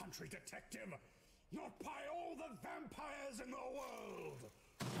low-down country detective, not by all the vampires in the world.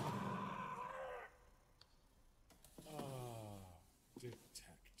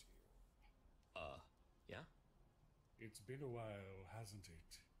 Detective. Yeah? It's been a while, hasn't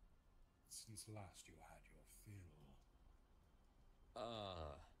it? Since last you had your fill.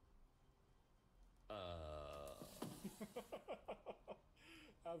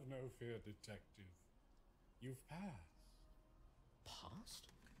 Have no fear, detective. You've passed. Past?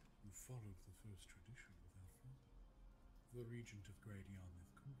 You followed the first tradition without fault. The Regent of Grey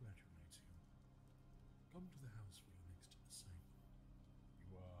Yarmouth congratulates you. Come to the house for your next assignment.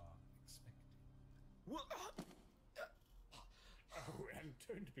 You are expected. What? Oh, and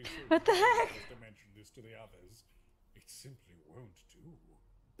don't be so What the heck? to mention this to the others. It simply won't do.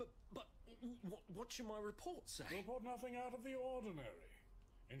 But what should my report say? Report nothing out of the ordinary.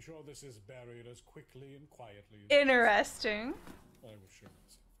 Ensure this is buried as quickly and quietly as Interesting. I will show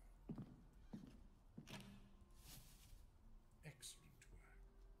myself out. Excellent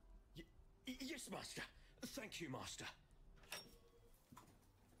work. Yes, Master. Thank you, Master.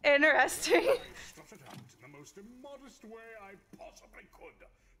 Interesting. I strutted out in the most immodest way I possibly could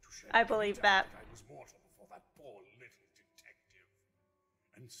to show I believe that. I was mortal for that poor little detective.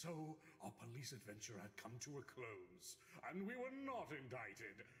 And so our police adventure had come to a close, and we were not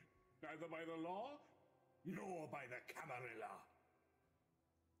indicted, neither by the law nor by the Camarilla.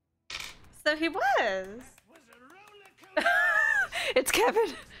 So he was. Was a roller coaster It's Kevin.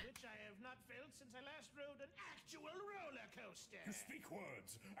 which I have not felt since I last monster. You speak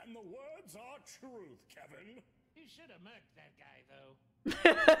words, and the words are truth, Kevin. You should have murked that guy, though.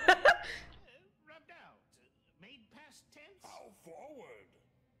 Rubbed out. Made past tense. How forward?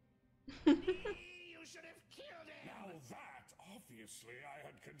 You should have killed him. Now that, obviously, I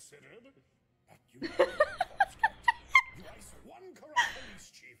had considered. But you you ice one corrupt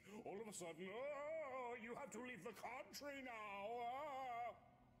police chief. All of a sudden, oh, you have to leave the country now.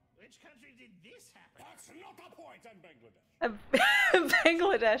 Which country did this happen? That's not the point. And Bangladesh.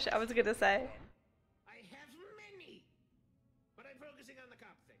 Bangladesh, I was gonna say. I have many. But I'm focusing on the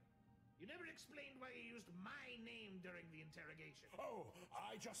cop thing. You never explained why you used my name during the interrogation. Oh,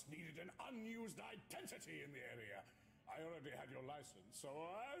 I just needed an unused identity in the area. I already had your license, so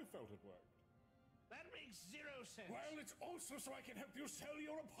I felt it worked. That makes zero sense. Well, it's also so I can help you sell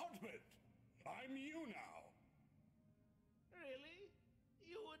your apartment. I'm you now. Really?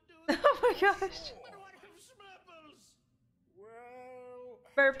 You would do that? Oh my gosh. But what of Smurples? Well,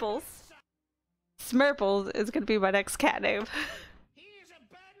 Smurples. Smurples is gonna be my next cat name. He is a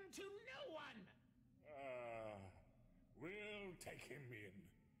burden to no one. we'll take him in.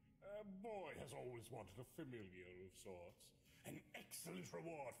 A boy has always wanted a familiar of sorts. An excellent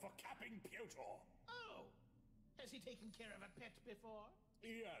reward for capping Piotr. Oh, has he taken care of a pet before?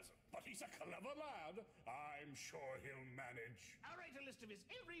 He hasn't, but he's a clever lad. I'm sure he'll manage. I'll write a list of his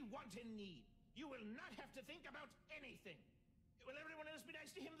every want and need. You will not have to think about anything. Will everyone else be nice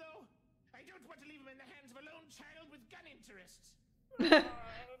to him, though? I don't want to leave him in the hands of a lone child with gun interests.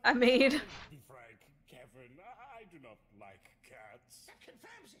 I mean, Be frank, Kevin, I do not like cats. That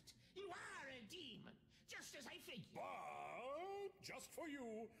confirms it. You are a demon, just as I figured. But, just for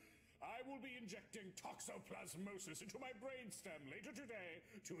you, I will be injecting toxoplasmosis into my brainstem later today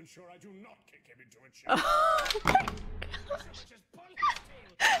to ensure I do not kick him into a chair. So much as pull his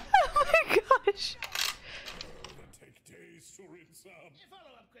tail. oh my gosh. It'll take days to rinse up. A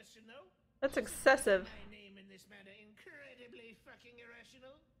follow-up question, though. That's excessive. My name in this matter incredibly fucking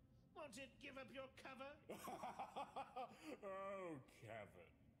irrational. Won't it give up your cover? Oh, Kevin.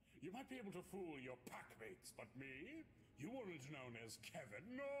 You might be able to fool your packmates, but me? You weren't known as Kevin,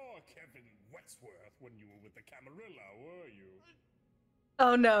 nor Kevin Wetsworth when you were with the Camarilla, were you?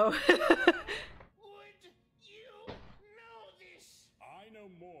 Oh no. Would you know this? I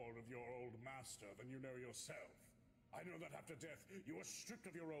know more of your old master than you know yourself. I know that after death, you were stripped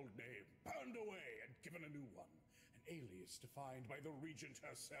of your old name, burned away, and given a new one. An alias defined by the Regent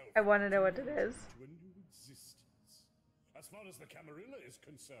herself. I want to know what it is. To a new existence. As far as the Camarilla is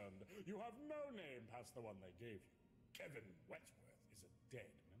concerned, you have no name past the one they gave you. Kevin Wetsworth is a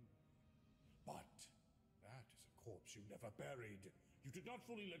dead member. But that is a corpse you never buried. You did not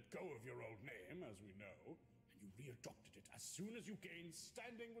fully let go of your old name, as we know, and you readopted it as soon as you gained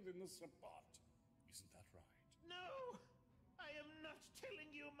standing within the Sabbat. Isn't that right? No, I am not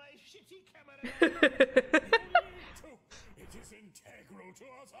telling you my shitty camera. It is integral to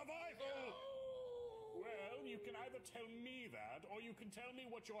our survival! Well, you can either tell me that, or you can tell me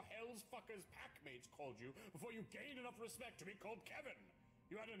what your Hell's Fuckers packmates called you before you gained enough respect to be called Kevin.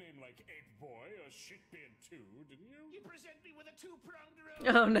 You had a name like Ape Boy or Shitbeard 2, didn't you? You present me with a two-pronged road.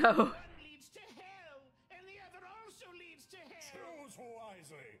 Oh no. One leads to hell, and the other also leads to hell. Choose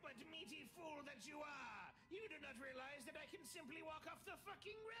wisely. But meaty fool that you are, you do not realize that I can simply walk off the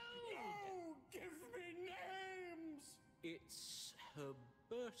fucking road. No! Give me names! It's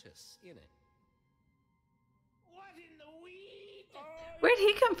Herbertus, innit? What in the weed? Where'd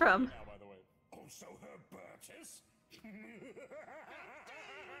he come from? Now, by the way, also Herbertus? My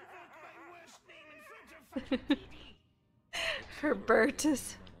worst name in front of fucking PD.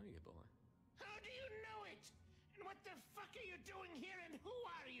 Herbertus. I know you, boy. How do you know it? And what the fuck are you doing here, and who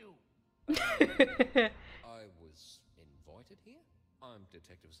are you? I was invited here. I'm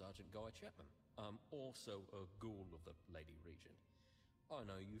Detective Sergeant Guy Chapman. I'm also a ghoul of the Lady Regent. I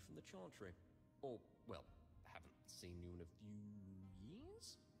know you from the Chantry. Or, well, haven't seen you in a few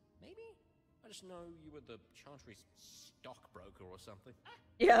years? Maybe? I just know you were the Chantry's stockbroker or something.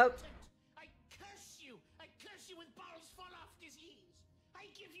 Yep. I curse you! I curse you with balls fall off disease! I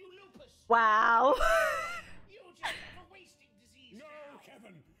give you lupus! Wow. You just have a wasting disease No, now.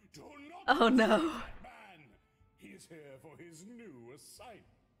 Kevin! Do not Oh, no. that man! He is here for his new assignment.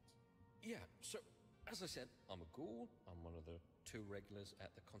 Yeah, so, as I said, I'm a ghoul. I'm one of the 2 regulars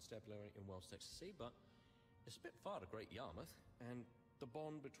at the constabulary in Wells, Texas, but it's a bit far to Great Yarmouth, and the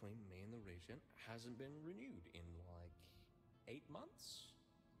bond between me and the Regent hasn't been renewed in, like, 8 months?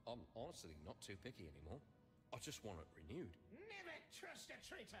 I'm honestly not too picky anymore. I just want it renewed. Never trust a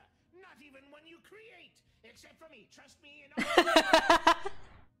traitor! Not even when you create! Except for me, trust me in all. I'll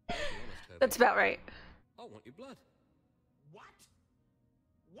be honest, Herbie, That's about right. I want your blood. What?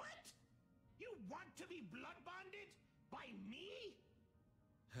 What? You want to be blood bonded? By me?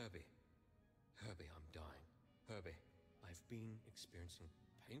 Herbie. Herbie, I'm dying. Herbie, I've been experiencing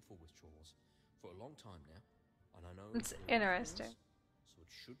painful withdrawals for a long time now, and I know It's there are interesting. things, so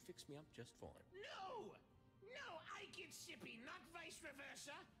it should fix me up just fine. No! No, I get sippy, not vice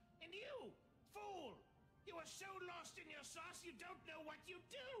versa. And you, fool! You are so lost in your sauce you don't know what you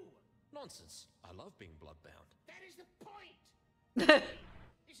do! Nonsense. I love being bloodbound. That is the point!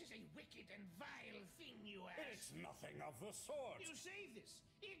 This is a wicked and vile thing, you ask. It's nothing of the sort. You say this,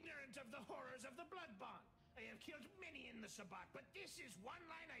 ignorant of the horrors of the blood bond. I have killed many in the Sabbat, but this is one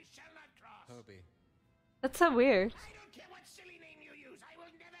line I shall not cross. Herbie. That's so weird. I don't care what silly name you use. I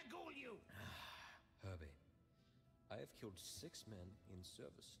will never ghoul you. Herbie. I have killed 6 men in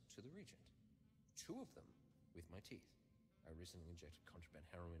service to the Regent. 2 of them with my teeth. I recently injected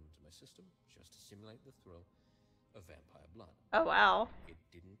contraband heroin into my system just to simulate the thrill of vampire blood. Oh wow. It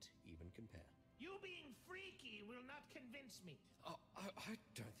didn't even compare. You being freaky will not convince me. Oh, I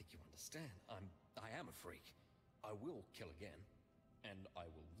don't think you understand. I am a freak. I will kill again, and I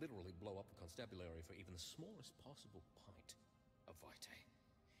will literally blow up the constabulary for even the smallest possible pint of vitae.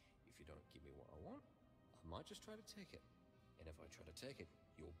 If you don't give me what I want, I might just try to take it. And if I try to take it,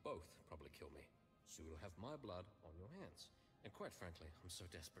 you'll both probably kill me. So you'll have my blood on your hands. And quite frankly, I'm so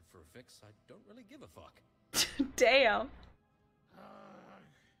desperate for a fix, I don't really give a fuck. Damn.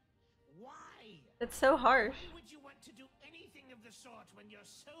 Why? It's so harsh. Why would you want to do anything of the sort when you're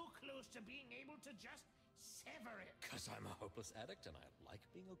so close to being able to just sever it? Because I'm a hopeless addict and I like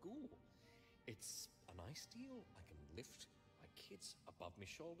being a ghoul. It's a nice deal. I can lift my kids above my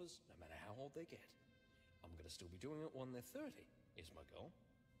shoulders no matter how old they get. I'm going to still be doing it when they're 30, is my goal.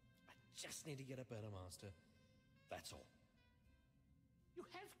 I just need to get a better master. That's all. You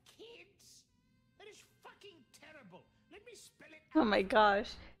have kids? That is fucking terrible. Let me spell it Oh my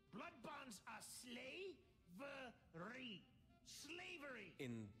gosh. Blood bonds are slavery. Slavery.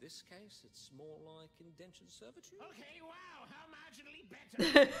 In this case, it's more like indentured servitude. Okay, wow, how marginally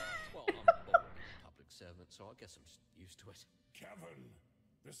better. Well, I'm already a public servant, so I guess I'm just used to it. Kevin,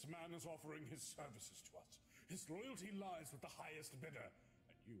 this man is offering his services to us. His loyalty lies with the highest bidder,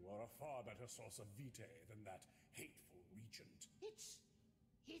 and you are a far better source of vitae than that hateful regent. It's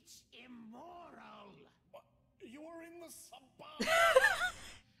immoral. What? You are in the Sabbat.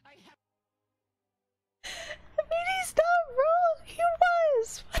 I have I mean, he's not wrong. He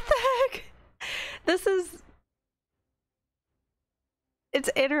was. What the heck? This is. It's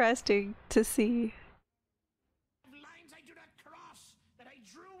interesting to see. lines I do not cross that I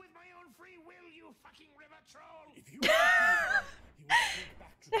drew with my own free will, you fucking river troll. If you want to, he will take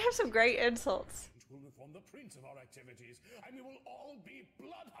back to They have some great insults. will inform the prince of our activities, and we will all be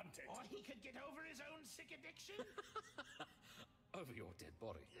blood hunted. Or he could get over his own sick addiction. Over your dead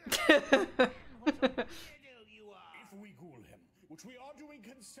body. What a weirdo you are. If we ghoul him, which we are doing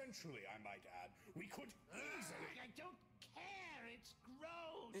consensually, I might add, we could easily. I don't care. It's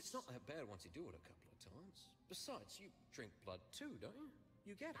gross. It's not that bad once you do it a couple of times. Besides, you drink blood too, don't you?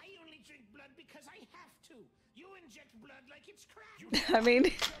 You get it. I only drink blood because I have to. You inject blood like it's crack. You I mean,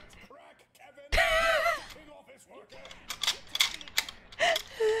 crack, Kevin. King office worker.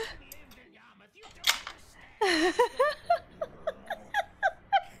 lived in Yarmouth. You don't understand.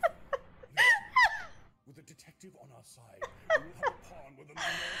 With a detective on our side, we will have a pawn with a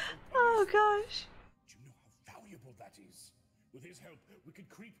oh gosh. Do you know how valuable that is? With his help, we could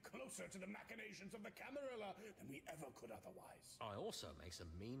creep closer to the machinations of the Camarilla than we ever could otherwise. I also make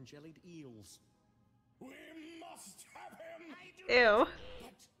some mean jellied eels. We must have him! Ew.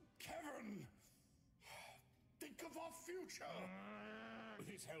 But, Kevin, think of our future!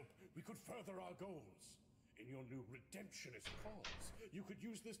 With his help, we could further our goals. In your new redemptionist cause, you could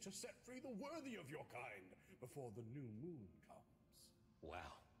use this to set free the worthy of your kind before the new moon comes.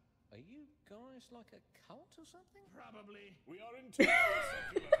 Wow. Are you guys like a cult or something? Probably. We are entirely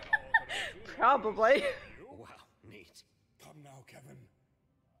secular now, but I feel Probably. you. Wow, neat. Come now, Kevin.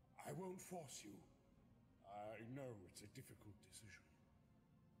 I won't force you. I know it's a difficult decision.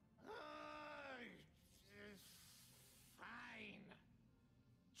 Fine.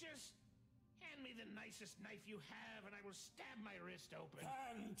 Just hand me the nicest knife you have, and I will stab my wrist open.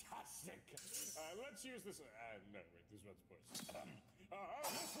 Fantastic! Let's use this. No, wait, this one's poison.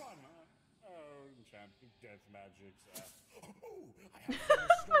 This one. Enchanted death magics. I have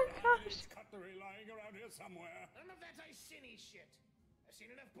some Stone cutlery lying around here somewhere. None of that Iceni shit. I've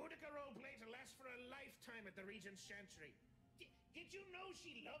seen enough Boudica roleplay to last for a lifetime at the Regent's Chantry. Did you know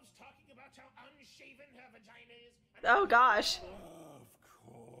she loves talking about how unshaven her vagina is? Oh gosh. Of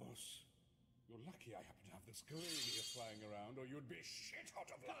course. You're lucky I happen to have this gravy flying around, or you'd be shit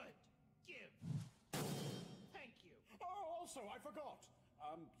out of luck. Good. Give. Thank you. Oh, also, I forgot.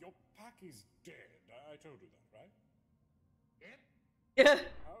 Your pack is dead. I told you that, right? Yep. Yeah.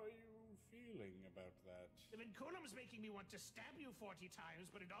 How are you feeling about that? The vinculum's making me want to stab you 40 times,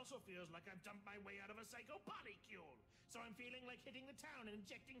 but it also feels like I've dumped my way out of a psycho polycule. So I'm feeling like hitting the town and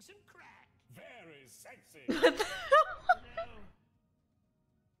injecting some crack. Very sexy. What the hell? No.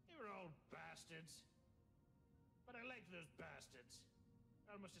 They were all bastards. But I liked those bastards.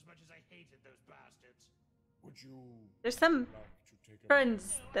 Almost as much as I hated those bastards. Would you There's some like to take a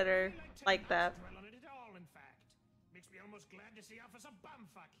friends No, that I are really like that. dwell on it at all, in fact. Makes me almost glad to see Officer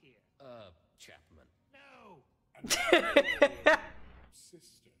Bumfuck here. Chapman. No.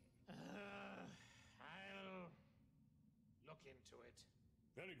 sister? I'll look into it.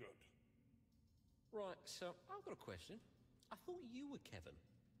 Very good. Right, so I've got a question. I thought you were Kevin.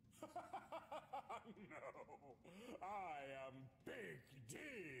 No, I am Big D.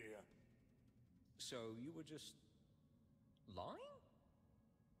 So you were just lying?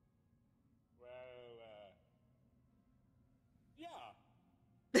 Well, yeah.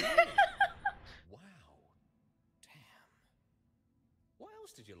 Wow. Damn. What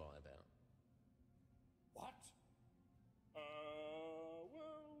else did you lie about? What? Well,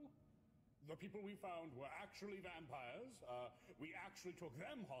 the people we found were actually vampires. We actually took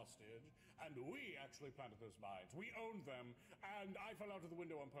them hostage, and we actually planted those mines. We owned them, and I fell out of the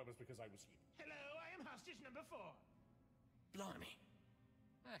window on purpose because I was sleeping. Hello, I am hostage number 4. Blimey.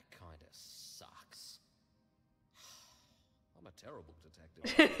 That kinda sucks. I'm a terrible detective.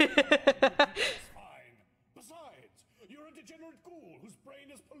 It's fine. Besides, you're a degenerate ghoul whose brain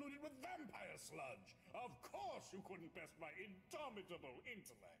is polluted with vampire sludge. Of course you couldn't best my indomitable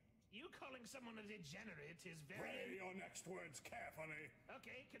intellect. You calling someone a degenerate is Weigh very... your next words carefully.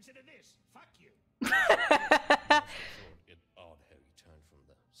 Okay, consider this. Fuck you. I thought it odd how you turned from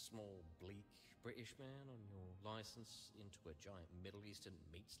the small, bleak British man on your license into a giant Middle Eastern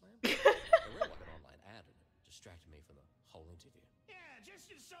meat slam. I read like an online ad and it distracted me from the whole interview. Yeah, just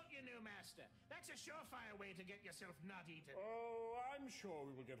insult your new master. That's a surefire way to get yourself not eaten. Oh, I'm sure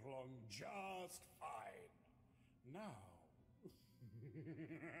we will get along just fine. Now,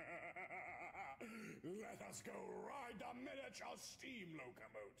 let us go ride the miniature steam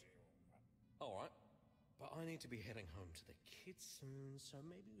locomotive. All right, but I need to be heading home to the kids soon, so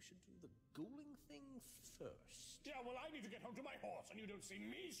maybe we should do the ghouling thing first. Yeah, well, I need to get home to my horse, and you don't see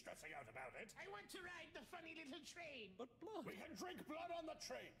me stressing out about it. I want to ride the funny little train. But blood. We can drink blood on the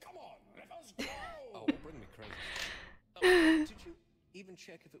train. Come on, let us go. Oh, bring me crazy. Oh, did you even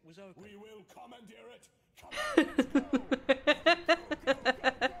check if it was open? We will commandeer it. Come on, let's go.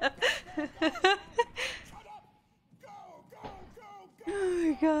 Shut up. Go, go, go, go. Oh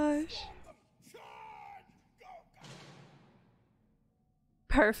my gosh. Charge. Go, go.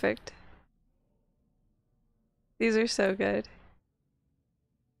 Perfect. These are so good.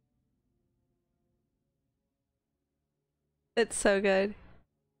 It's so good.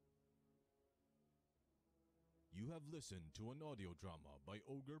 You have listened to an audio drama by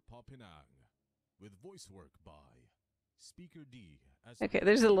Ogre Popinang, with voice work by Speaker D as Okay,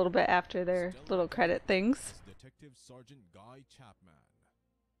 there's a little bit after their Stellar little credit things. as Detective Sergeant Guy Chapman,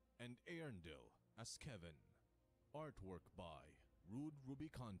 and Arendelle as Kevin. Artwork by Rude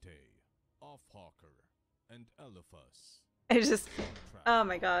Rubicante, Offhawker, and Eliphas. I just, Soundtrack oh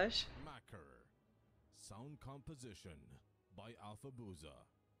my by gosh. Macker. Sound composition by Alpha Booza.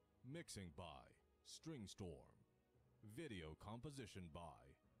 Mixing by Stringstorm. Video composition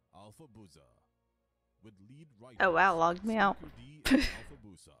by Alpha Booza. With lead writer. Oh wow, logged me out. D and Alpha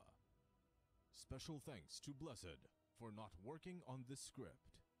Booza. Special thanks to Blessed for not working on this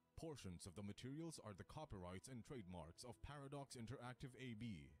script. Portions of the materials are the copyrights and trademarks of Paradox Interactive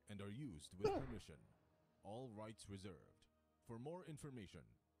AB and are used with permission. All rights reserved. For more information,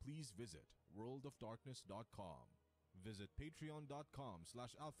 please visit worldofdarkness.com. Visit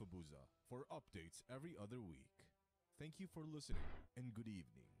patreon.com/alphabooza for updates every other week. Thank you for listening, and good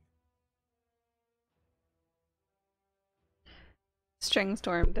evening.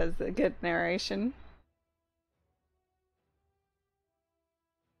 Stringstorm does the good narration.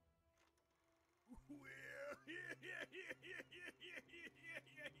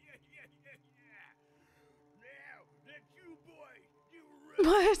 Now, that you boy, you run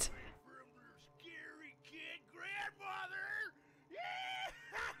What? away from the scary kid grandmother.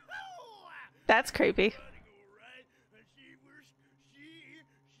 That's creepy. Running, all right, and she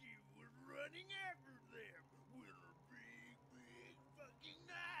was running after them with a big fucking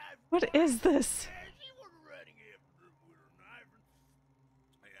knife. What is this? Yeah, she was running after them with a knife. And,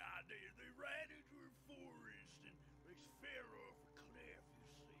 yeah, they ran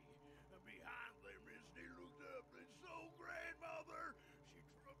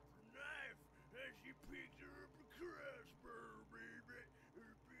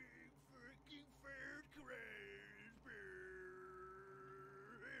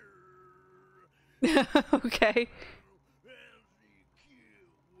Okay.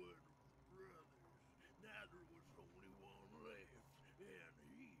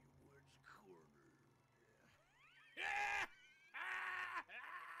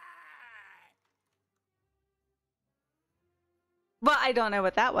 Well, I don't know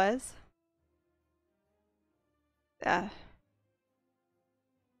what that was.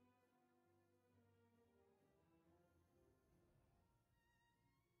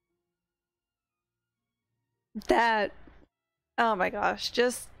 That, oh my gosh,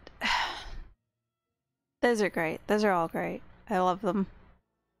 just, those are great. Those are all great. I love them.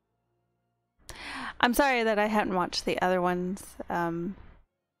 I'm sorry that I hadn't watched the other ones,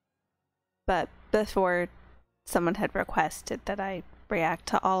 but before someone had requested that I react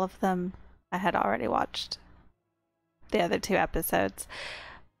to all of them, I had already watched the other 2 episodes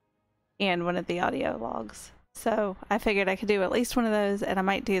and one of the audio logs. So I figured I could do at least one of those, and I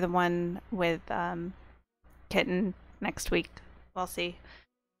might do the one with Kitten next week. We'll see.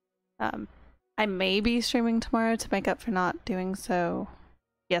 I may be streaming tomorrow to make up for not doing so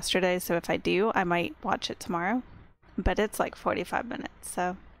yesterday, so if I do, I might watch it tomorrow. But it's like 45 minutes,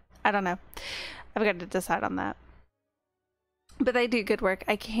 so I don't know. I've got to decide on that. But they do good work.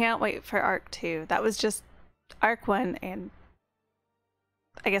 I can't wait for Arc 2. That was just Arc 1 and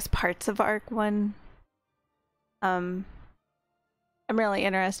I guess parts of Arc 1. I'm really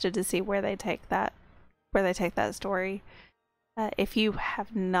interested to see where they take that story. If you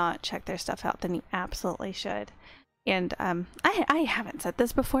have not checked their stuff out, then you absolutely should. And I haven't said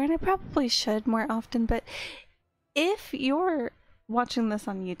this before, and I probably should more often, but if you're watching this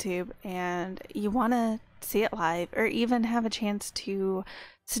on YouTube and you want to see it live, or even have a chance to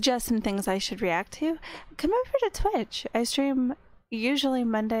suggest some things I should react to, come over to Twitch. I stream usually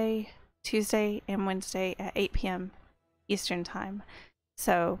Monday, Tuesday, and Wednesday at 8 p.m. Eastern Time.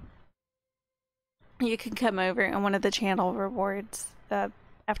 So you can come over, and one of the channel rewards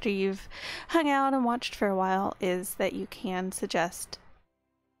after you've hung out and watched for a while is that you can suggest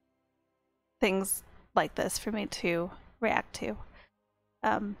things like this for me to react to.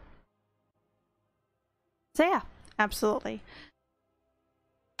 So yeah, absolutely.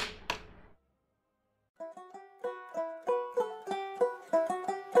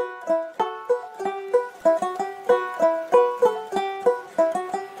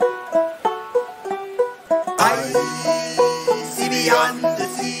 I see beyond the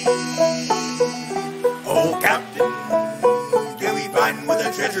sea. Oh, Captain, can we find where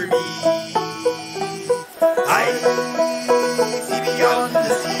the treasure be? I see beyond the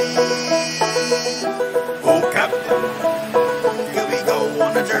sea.